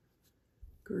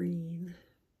green.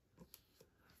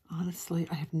 Honestly,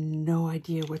 I have no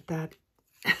idea what that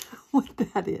what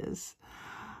that is.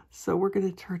 So we're going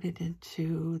to turn it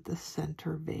into the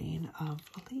center vein of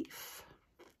a leaf.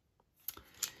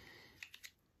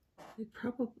 It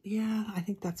probably, yeah, I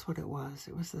think that's what it was.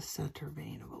 It was the center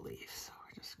vein of a leaf. So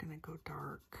we're just going to go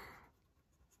dark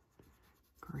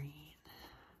green.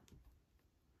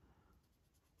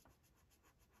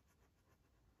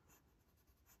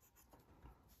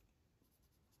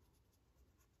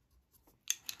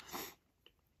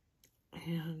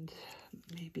 And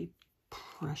maybe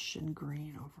Prussian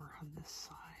green over on this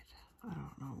side. I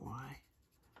don't know why.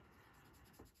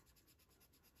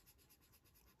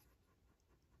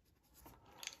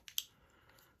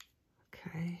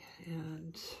 Okay,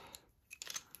 and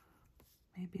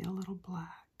maybe a little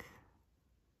black.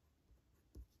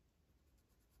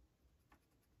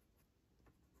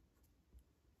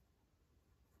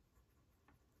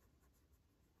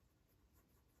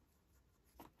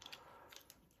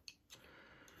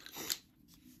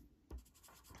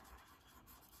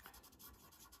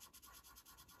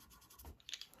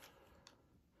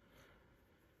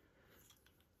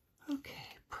 Okay,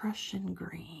 Prussian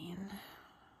green.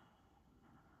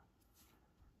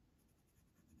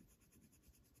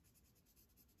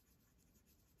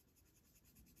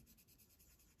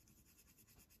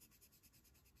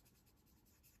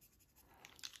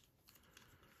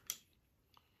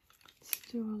 Let's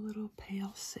do a little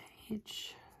pale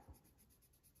sage.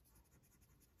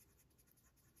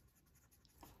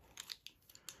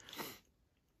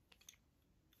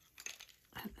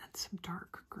 And then some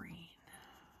dark green.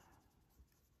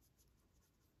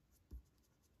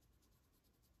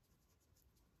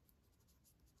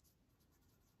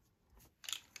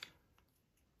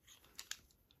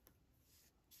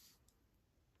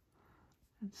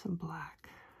 And some black.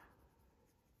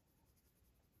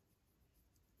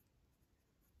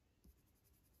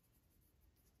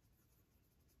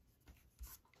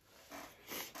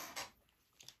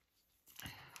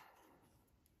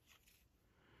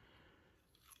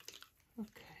 Okay,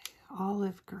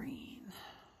 olive green.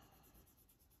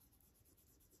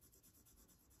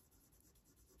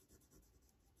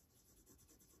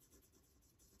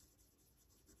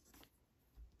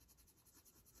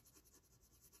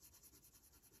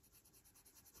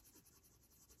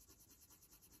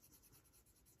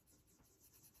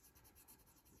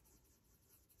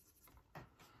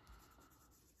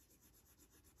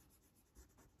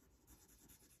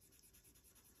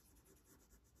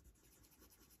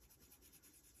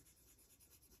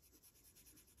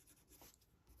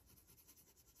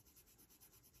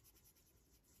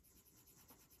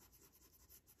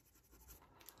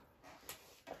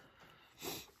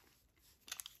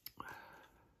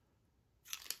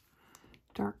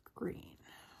 Dark green.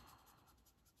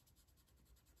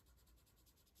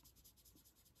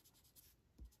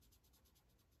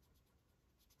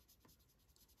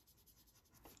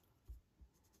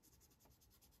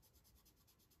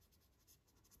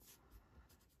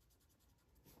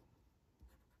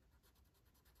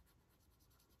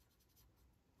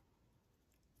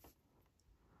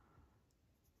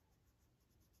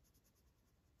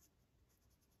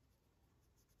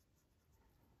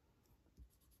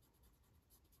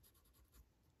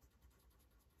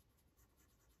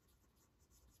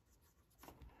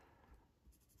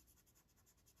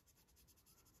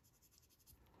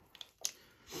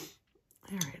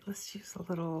 All right, let's use a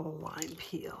little lime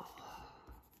peel.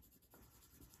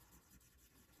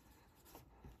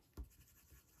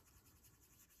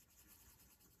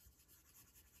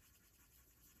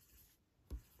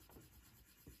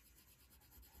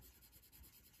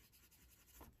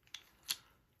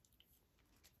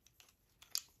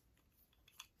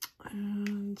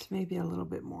 And maybe a little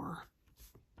bit more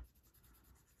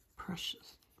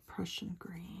Prussian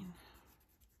green.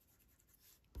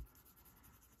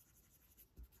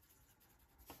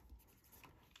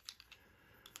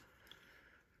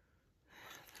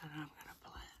 And I'm going to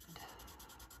blend.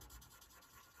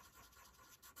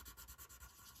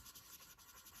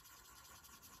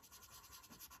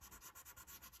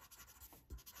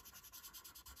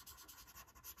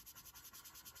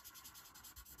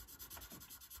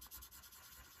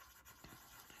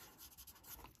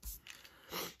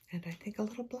 And I think a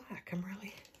little black. I'm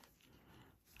really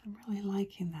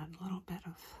liking that little bit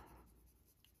of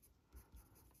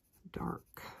dark.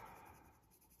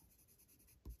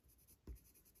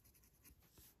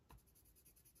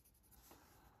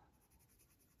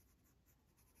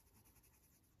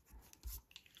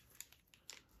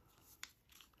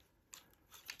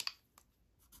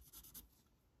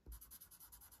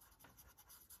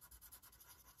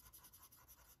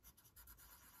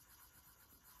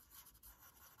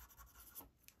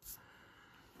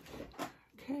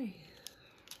 Okay,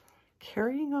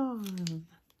 carrying on.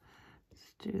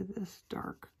 Let's do this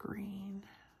dark green.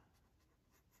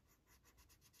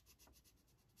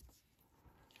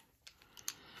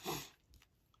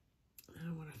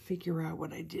 I want to figure out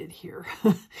what I did here.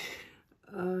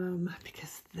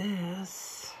 Because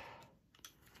this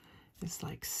is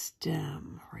like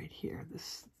stem right here.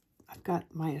 I've got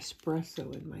my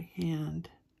espresso in my hand.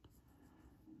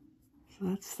 So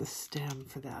that's the stem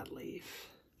for that leaf.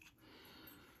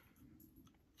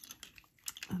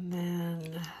 And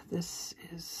then this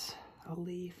is a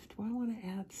leaf. Do I want to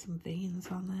add some veins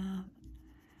on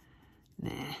that?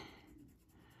 Nah.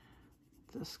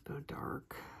 Just go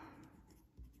dark.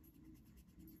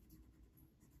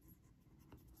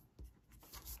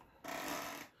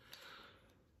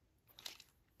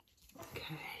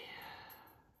 Okay.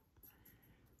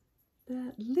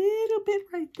 That little bit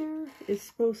right there is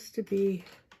supposed to be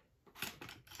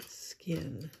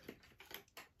skin.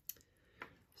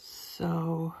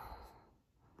 So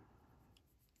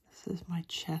this is my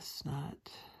chestnut.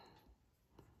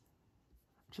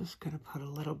 I'm just going to put a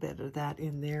little bit of that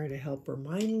in there to help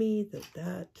remind me that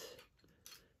that's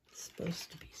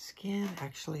supposed to be skin.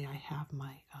 Actually, I have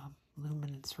my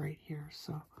luminance right here,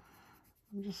 so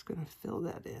I'm just going to fill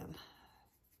that in.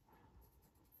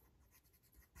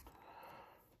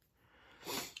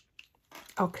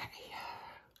 Okay.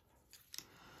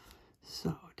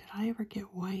 So, did I ever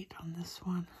get white on this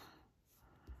one?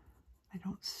 I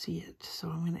don't see it, so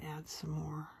I'm going to add some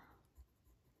more.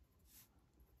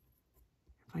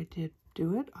 If I did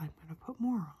do it, I'm going to put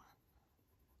more on.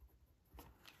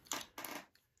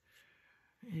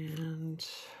 And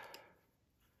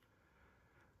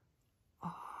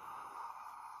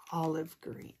olive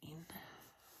green.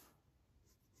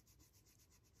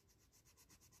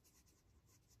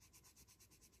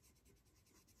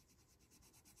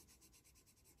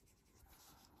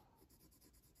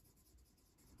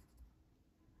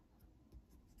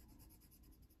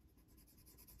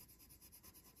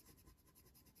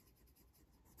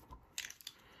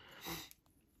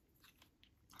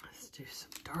 do some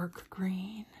dark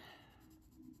green.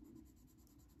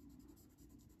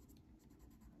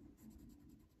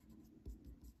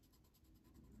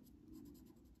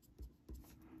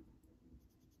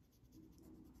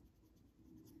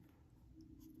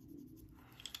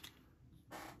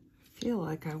 I feel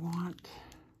like I want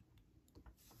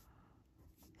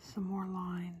some more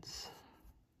lines.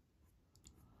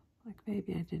 Like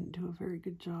maybe I didn't do a very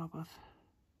good job of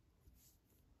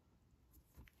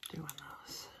doing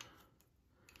those.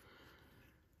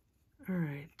 All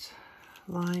right,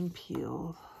 lime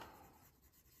peel.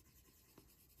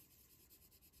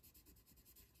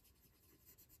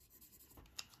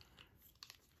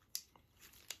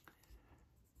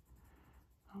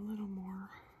 A little more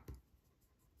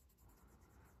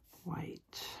white.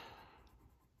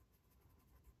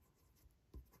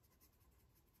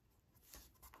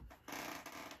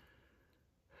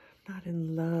 Not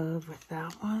in love with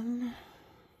that one.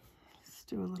 Let's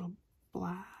do a little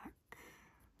black.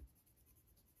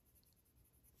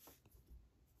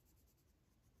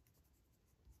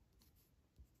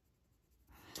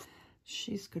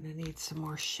 She's gonna need some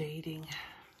more shading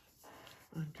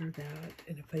under that.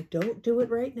 And if I don't do it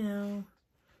right now,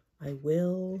 I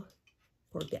will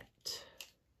forget.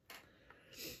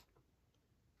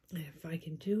 And if I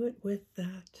can do it with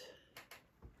that,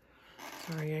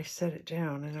 sorry, I set it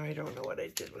down and I don't know what I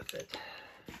did with it.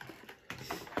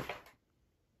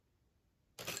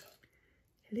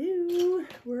 Hello,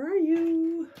 where are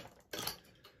you?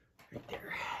 Right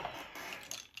there.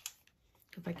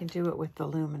 If I can do it with the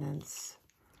luminance.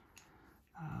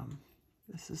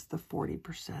 This is the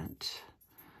 40%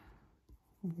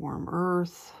 warm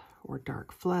earth or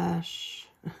dark flesh,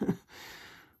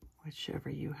 whichever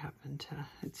you happen to.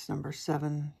 It's number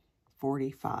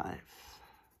 745.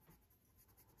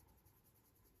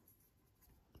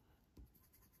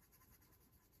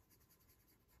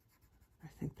 I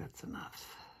think that's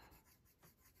enough.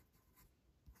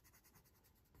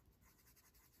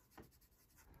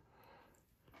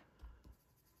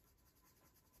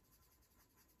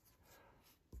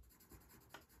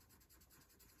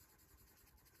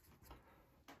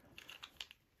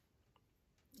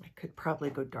 Could probably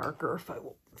go darker if I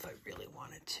really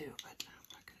wanted to, but I'm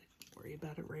not going to worry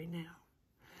about it right now.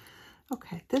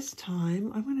 Okay, this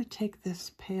time I'm going to take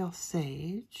this pale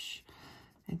sage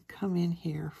and come in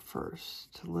here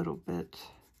first, a little bit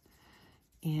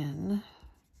in,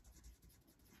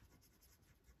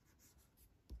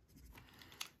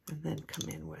 and then come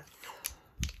in with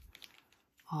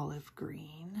olive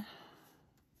green.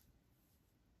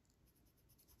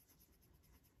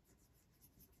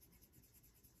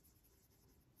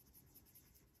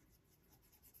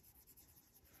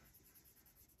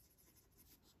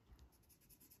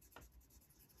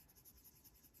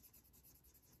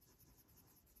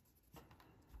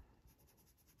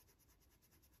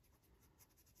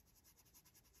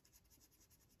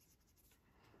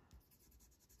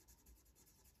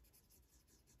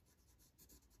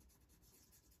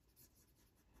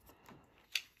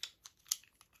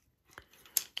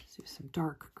 Do some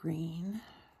dark green.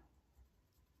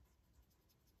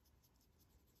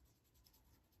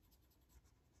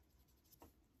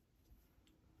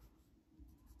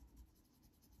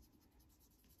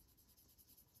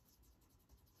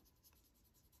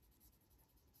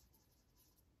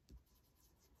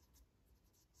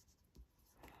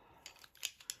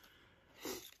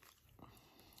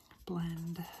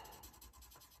 Blend.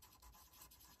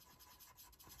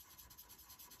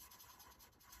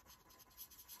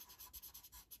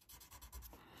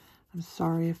 I'm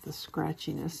sorry if the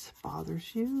scratchiness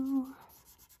bothers you.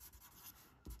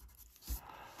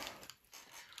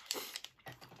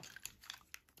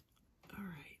 All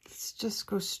right, let's just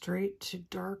go straight to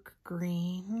dark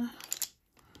green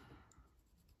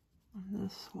on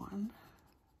this one.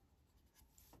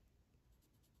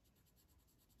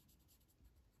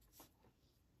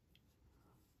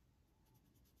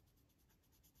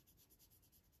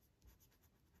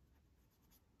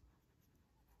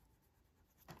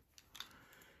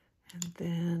 And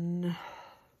then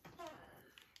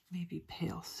maybe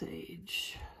pale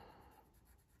sage.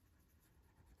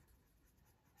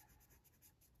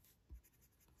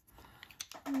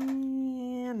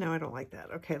 Yeah, no, I don't like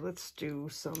that. Okay, let's do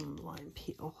some lime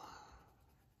peel.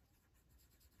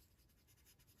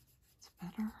 It's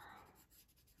better.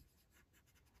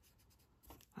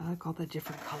 I like all the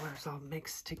different colors all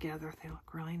mixed together. They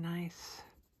look really nice.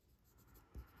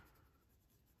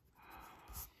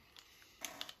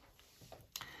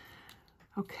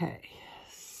 Okay,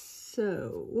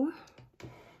 so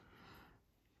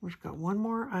we've got one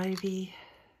more ivy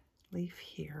leaf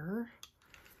here.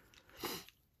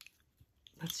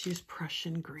 Let's use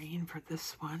Prussian Green for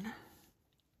this one.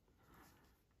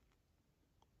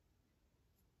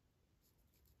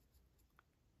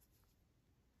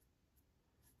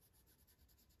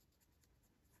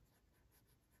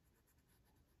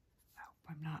 I hope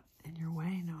I'm not in your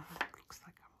way. No, it looks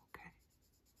like I'm okay.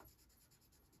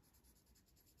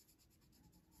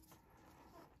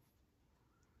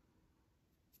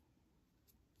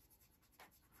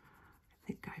 I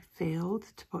think I failed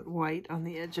to put white on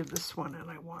the edge of this one, and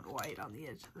I want white on the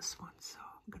edge of this one, so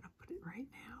I'm going to put it right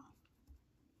now.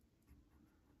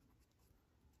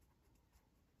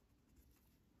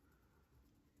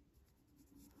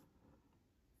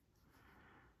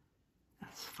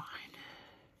 That's fine.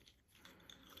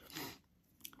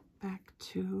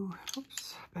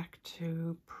 Back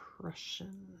to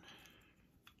Prussian.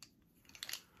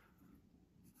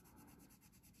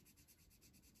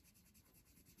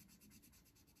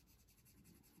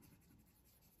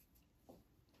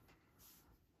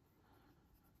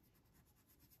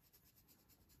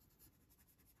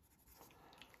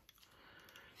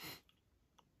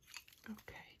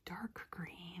 Okay, dark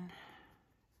green.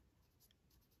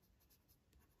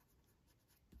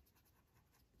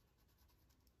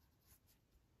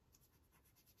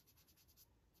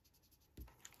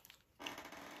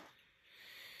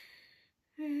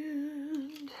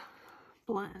 And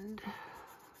blend.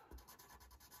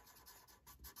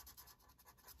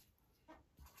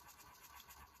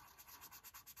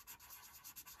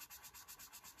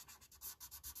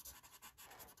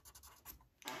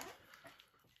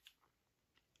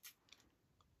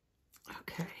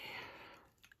 Okay,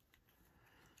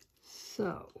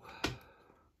 so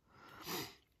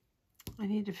I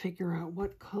need to figure out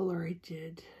what color I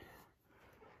did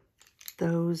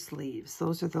those leaves.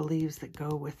 Those are the leaves that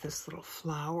go with this little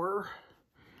flower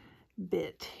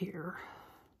bit here.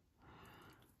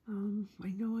 I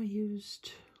know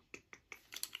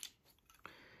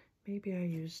maybe I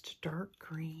used dark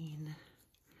green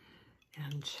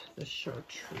and the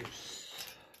Chartreuse.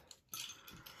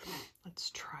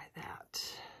 Let's try that.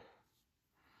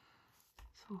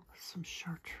 So I'll put some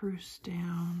Chartreuse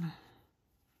down.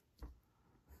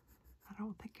 I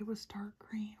don't think it was dark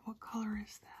green. What color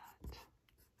is that?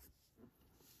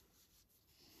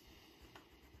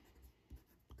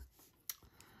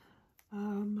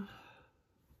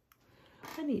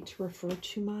 I need to refer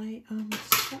to my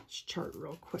swatch chart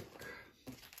real quick.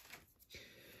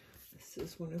 This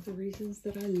is one of the reasons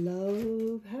that I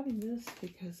love having this,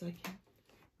 because I can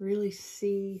really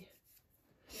see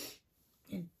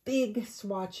in big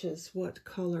swatches what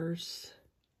colors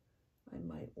I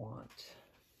might want.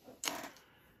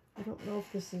 I don't know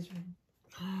if this is,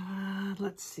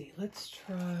 let's see, let's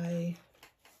try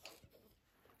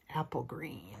apple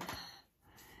green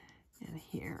in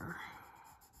here.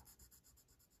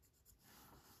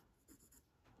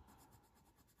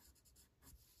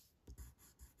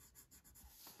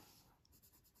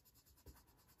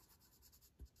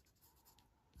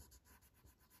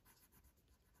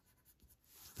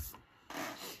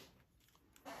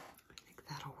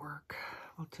 Work.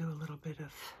 We'll do a little bit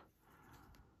of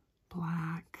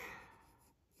black.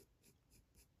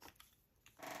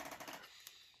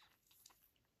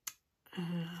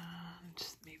 And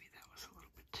maybe that was a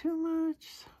little bit too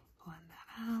much. Blend that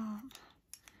out.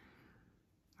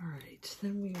 All right,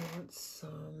 then we want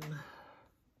some,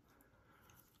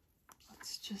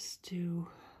 let's just do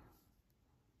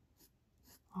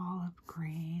olive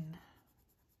green.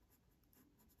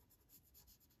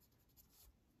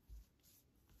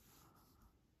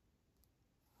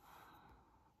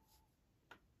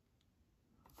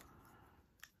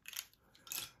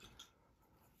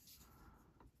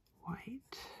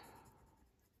 White.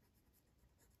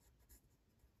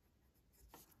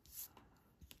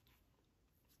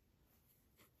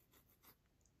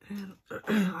 And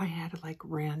I had like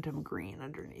random green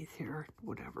underneath here,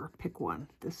 whatever, pick one.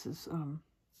 This is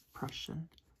Prussian,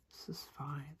 this is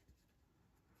fine.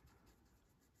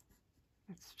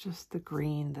 It's just the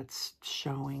green that's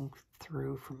showing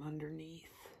through from underneath.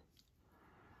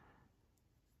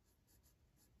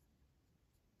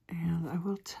 And I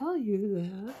will tell you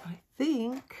that I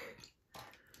think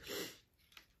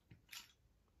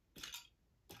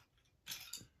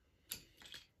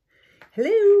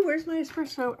hello, where's my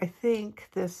espresso? I think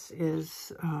this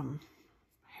is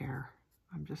hair.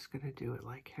 I'm just going to do it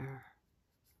like hair.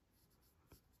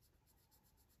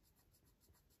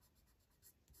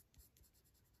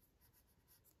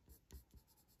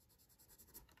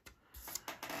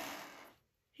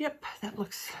 Yep, that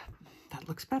looks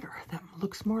better. That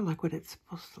looks more like what it's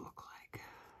supposed to look like.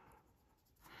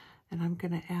 And I'm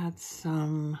going to add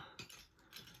some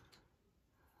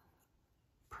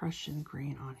Prussian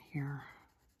Green on here.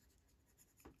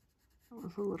 That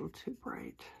was a little too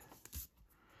bright.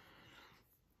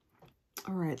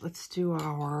 All right, let's do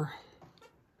our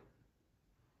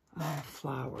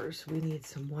flowers. We need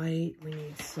some white, we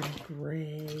need some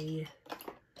gray.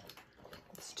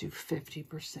 Let's do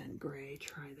 50% gray,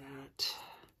 try that.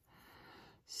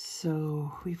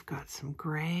 So we've got some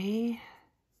gray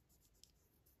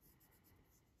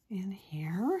in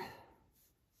here.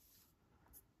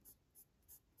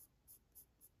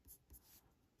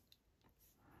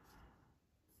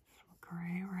 Some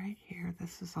gray right here.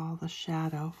 This is all the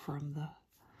shadow from the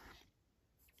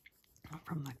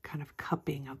kind of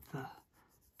cupping of the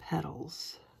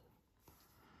petals.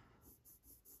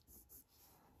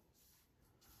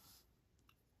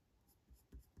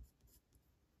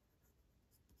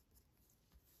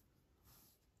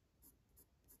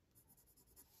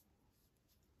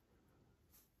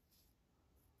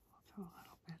 I'll do a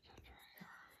little bit under here.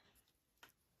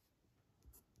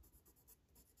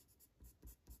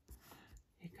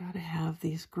 You gotta have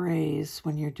these grays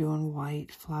when you're doing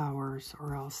white flowers,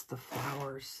 or else the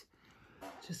flowers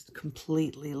just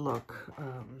completely look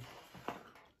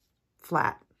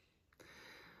flat.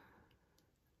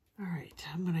 All right,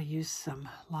 I'm gonna use some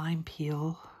lime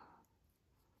peel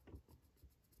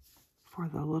for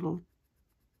the little,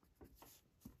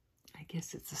 I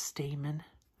guess it's a stamen,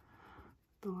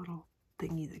 the little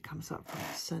thingy that comes up from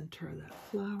the center of that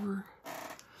flower.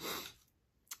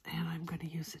 And I'm going to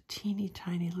use a teeny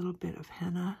tiny little bit of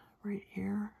henna right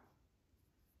here.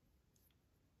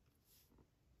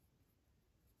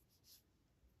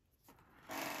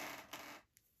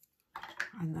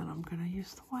 And then I'm going to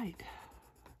use the white.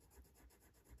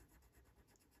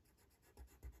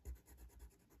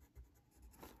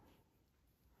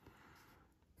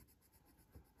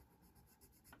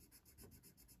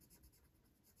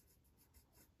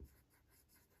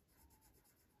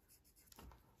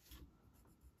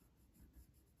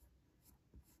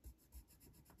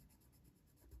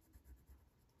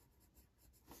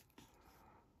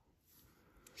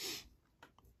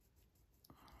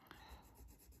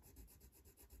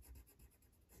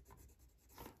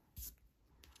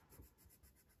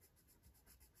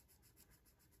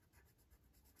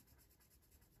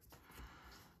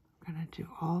 I'm going to do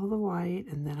all the white,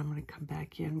 and then I'm going to come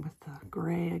back in with the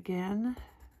gray again.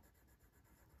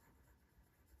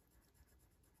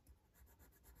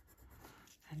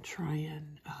 And try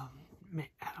and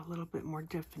add a little bit more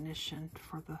definition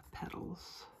for the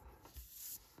petals.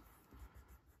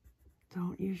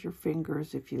 Don't use your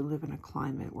fingers if you live in a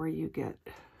climate where you get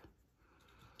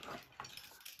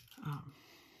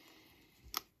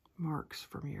marks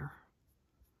from your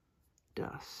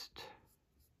dust.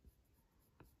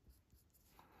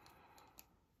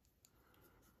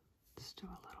 Let's do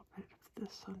a little bit of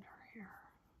this under here.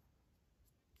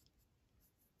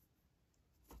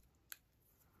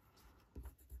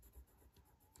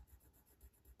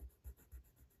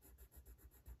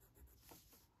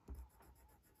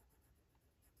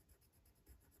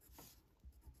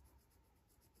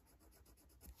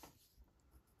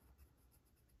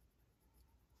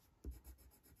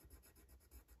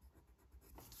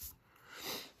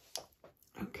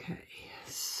 Okay,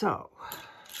 so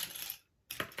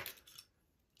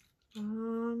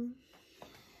I'm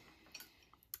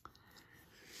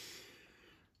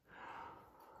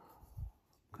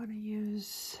going to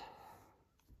use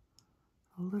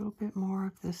a little bit more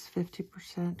of this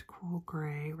 50% cool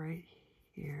gray right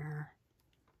here.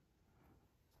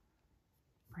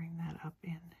 Bring that up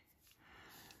in.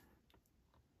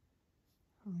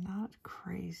 I'm not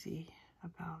crazy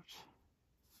about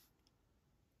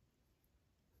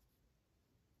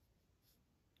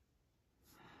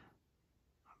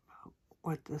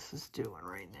what this is doing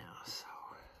right now, so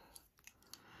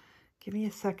give me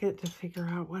a second to figure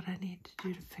out what I need to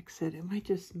do to fix it. It might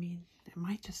just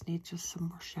need just some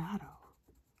more shadow.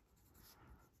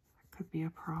 That could be a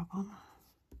problem.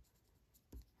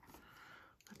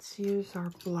 Let's use our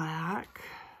black.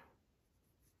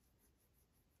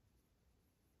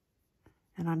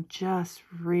 And I'm just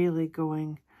really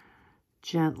going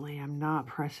gently. I'm not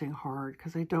pressing hard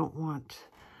because I don't want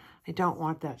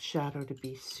that shadow to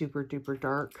be super duper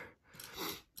dark.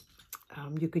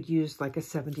 You could use like a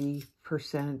 70%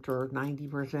 or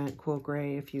 90% cool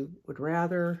gray if you would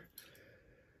rather.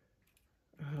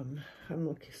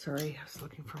 Sorry, I was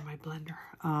looking for my blender.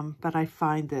 But I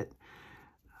find that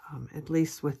at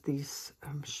least with these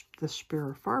the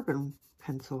Spear Farben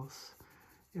pencils,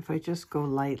 if I just go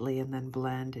lightly and then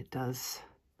blend, it does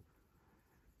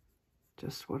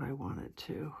just what I want it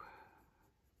to.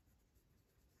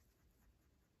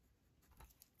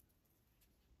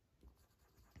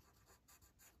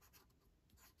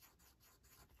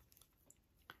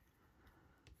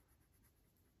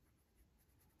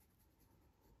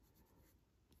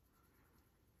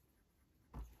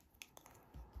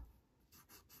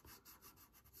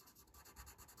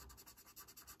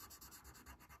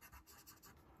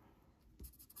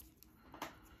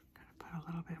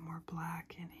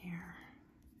 black in here.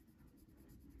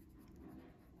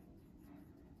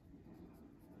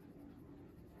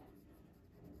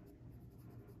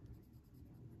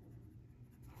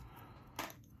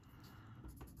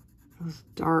 Those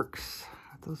darks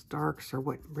are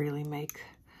what really make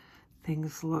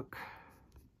things look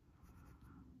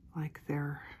like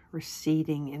they're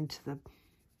receding into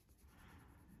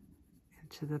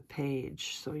the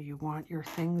page. So you want your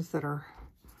things that are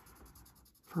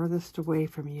furthest away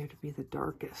from you to be the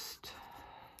darkest.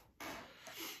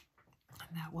 And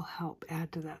that will help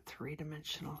add to that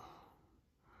three-dimensional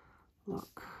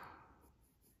look.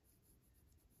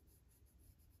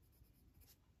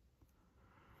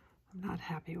 I'm not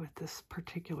happy with this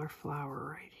particular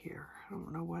flower right here. I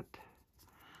don't know what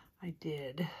I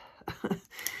did. I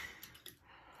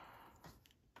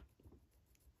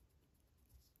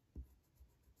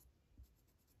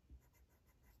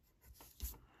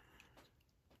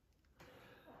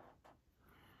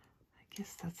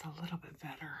guess that's a little bit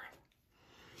better.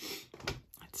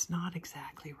 It's not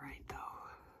exactly right though.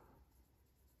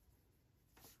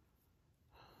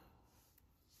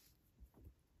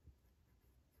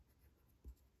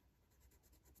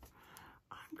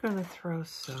 I'm going to throw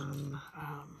some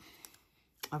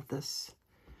of this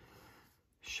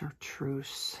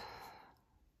Chartreuse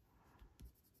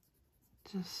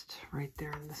just right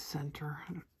there in the center,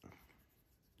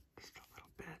 just a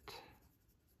little bit.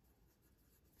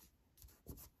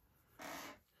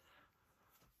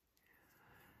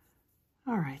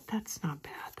 All right, that's not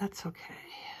bad. That's okay.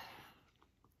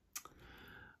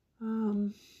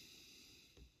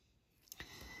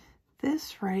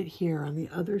 This right here on the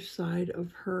other side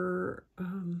of her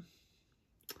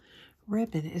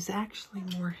ribbon is actually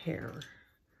more hair.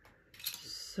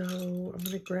 So I'm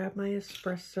going to grab my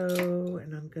Espresso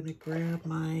and I'm going to grab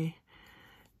my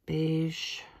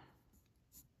Beige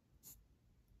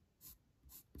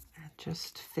and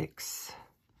just fix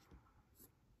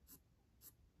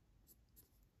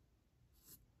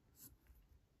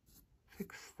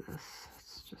this.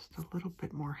 It's just a little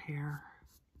bit more hair.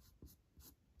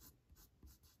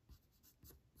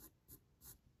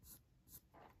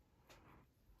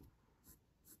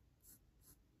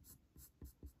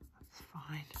 That's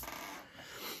fine.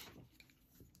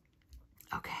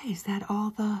 Okay, is that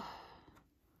all the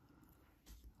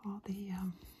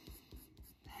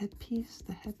headpiece,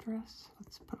 the headdress?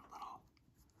 Let's put a little,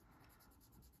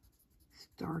 let's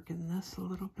darken this a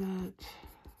little bit.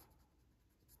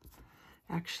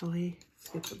 Actually, let's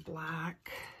get the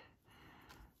black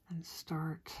and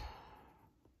start.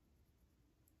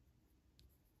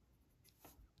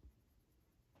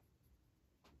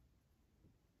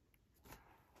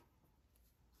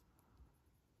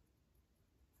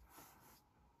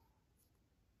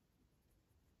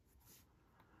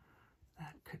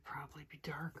 That could probably be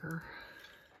darker.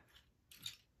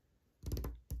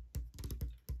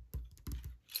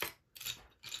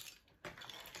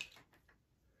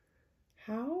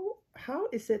 How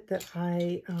is it that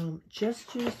I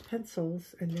just used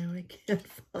pencils and now I can't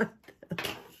find them?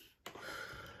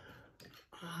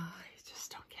 I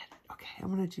just don't get it. Okay,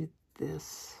 I'm going to do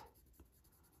this.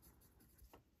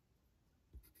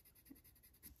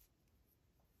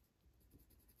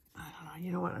 I don't know.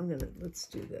 You know what? let's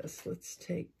do this. Let's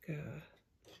take,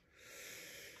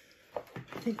 I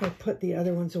think I put the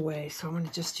other ones away, so I'm going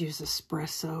to just use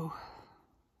Espresso.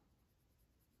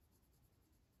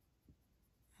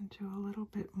 And do a little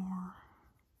bit more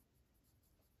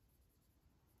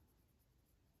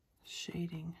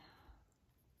shading.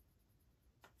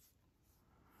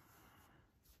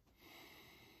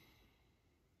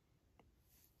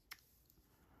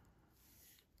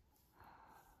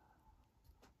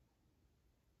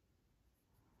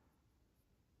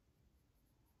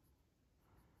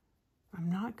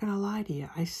 I'm not going to lie to you,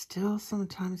 I still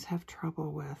sometimes have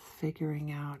trouble with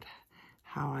figuring out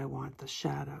how I want the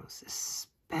shadows,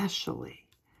 especially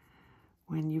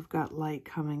when you've got light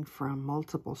coming from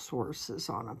multiple sources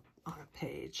on a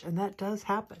page. And that does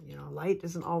happen, you know, light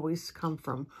doesn't always come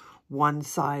from one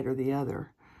side or the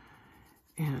other.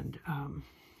 And I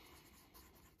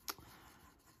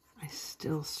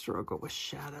still struggle with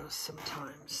shadows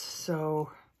sometimes.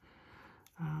 So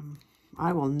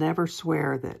I will never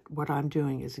swear that what I'm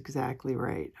doing is exactly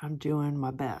right. I'm doing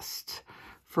my best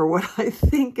for what I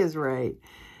think is right.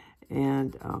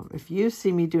 And if you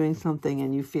see me doing something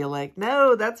and you feel like,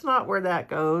 no, that's not where that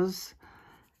goes,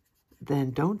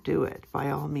 then don't do it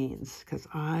by all means, because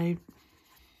I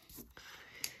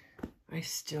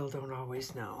still don't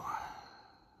always know.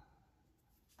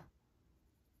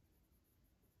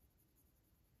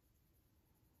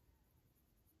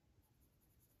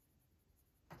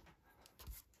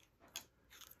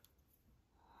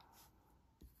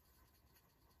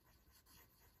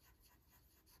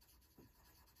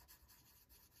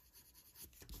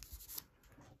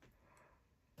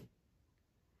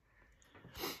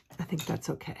 think that's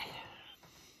okay.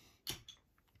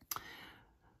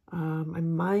 I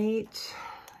might,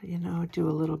 you know, do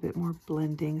a little bit more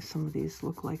blending. Some of these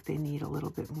look like they need a little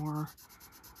bit more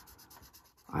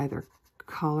either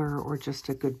color or just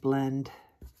a good blend.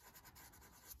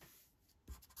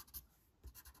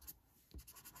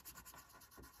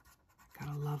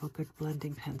 Gotta love a good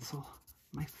blending pencil.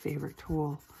 My favorite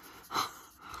tool.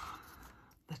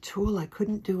 The tool I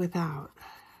couldn't do without.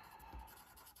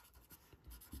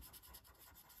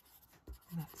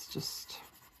 That's just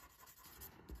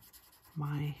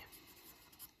my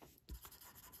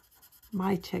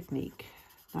technique.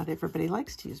 Not everybody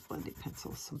likes to use blending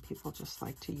pencils. Some people just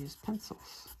like to use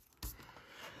pencils.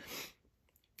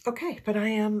 Okay, but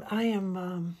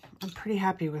I'm pretty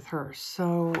happy with her.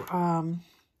 So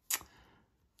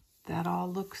that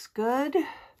all looks good.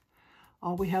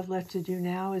 All we have left to do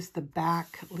now is the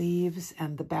back leaves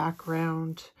and the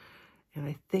background. And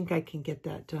I think I can get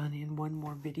that done in one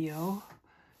more video.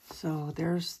 So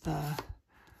there's the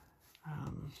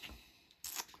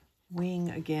wing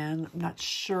again. I'm not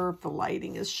sure if the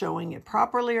lighting is showing it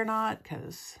properly or not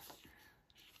because,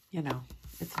 you know,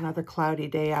 it's another cloudy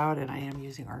day out and I am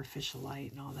using artificial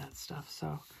light and all that stuff.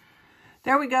 So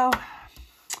there we go.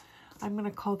 I'm going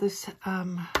to call this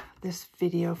this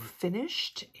video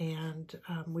finished, and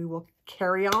we will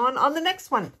carry on the next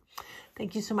one.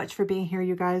 Thank you so much for being here,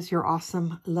 you guys. You're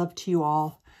awesome. Love to you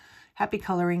all. Happy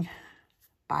coloring.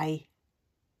 Bye.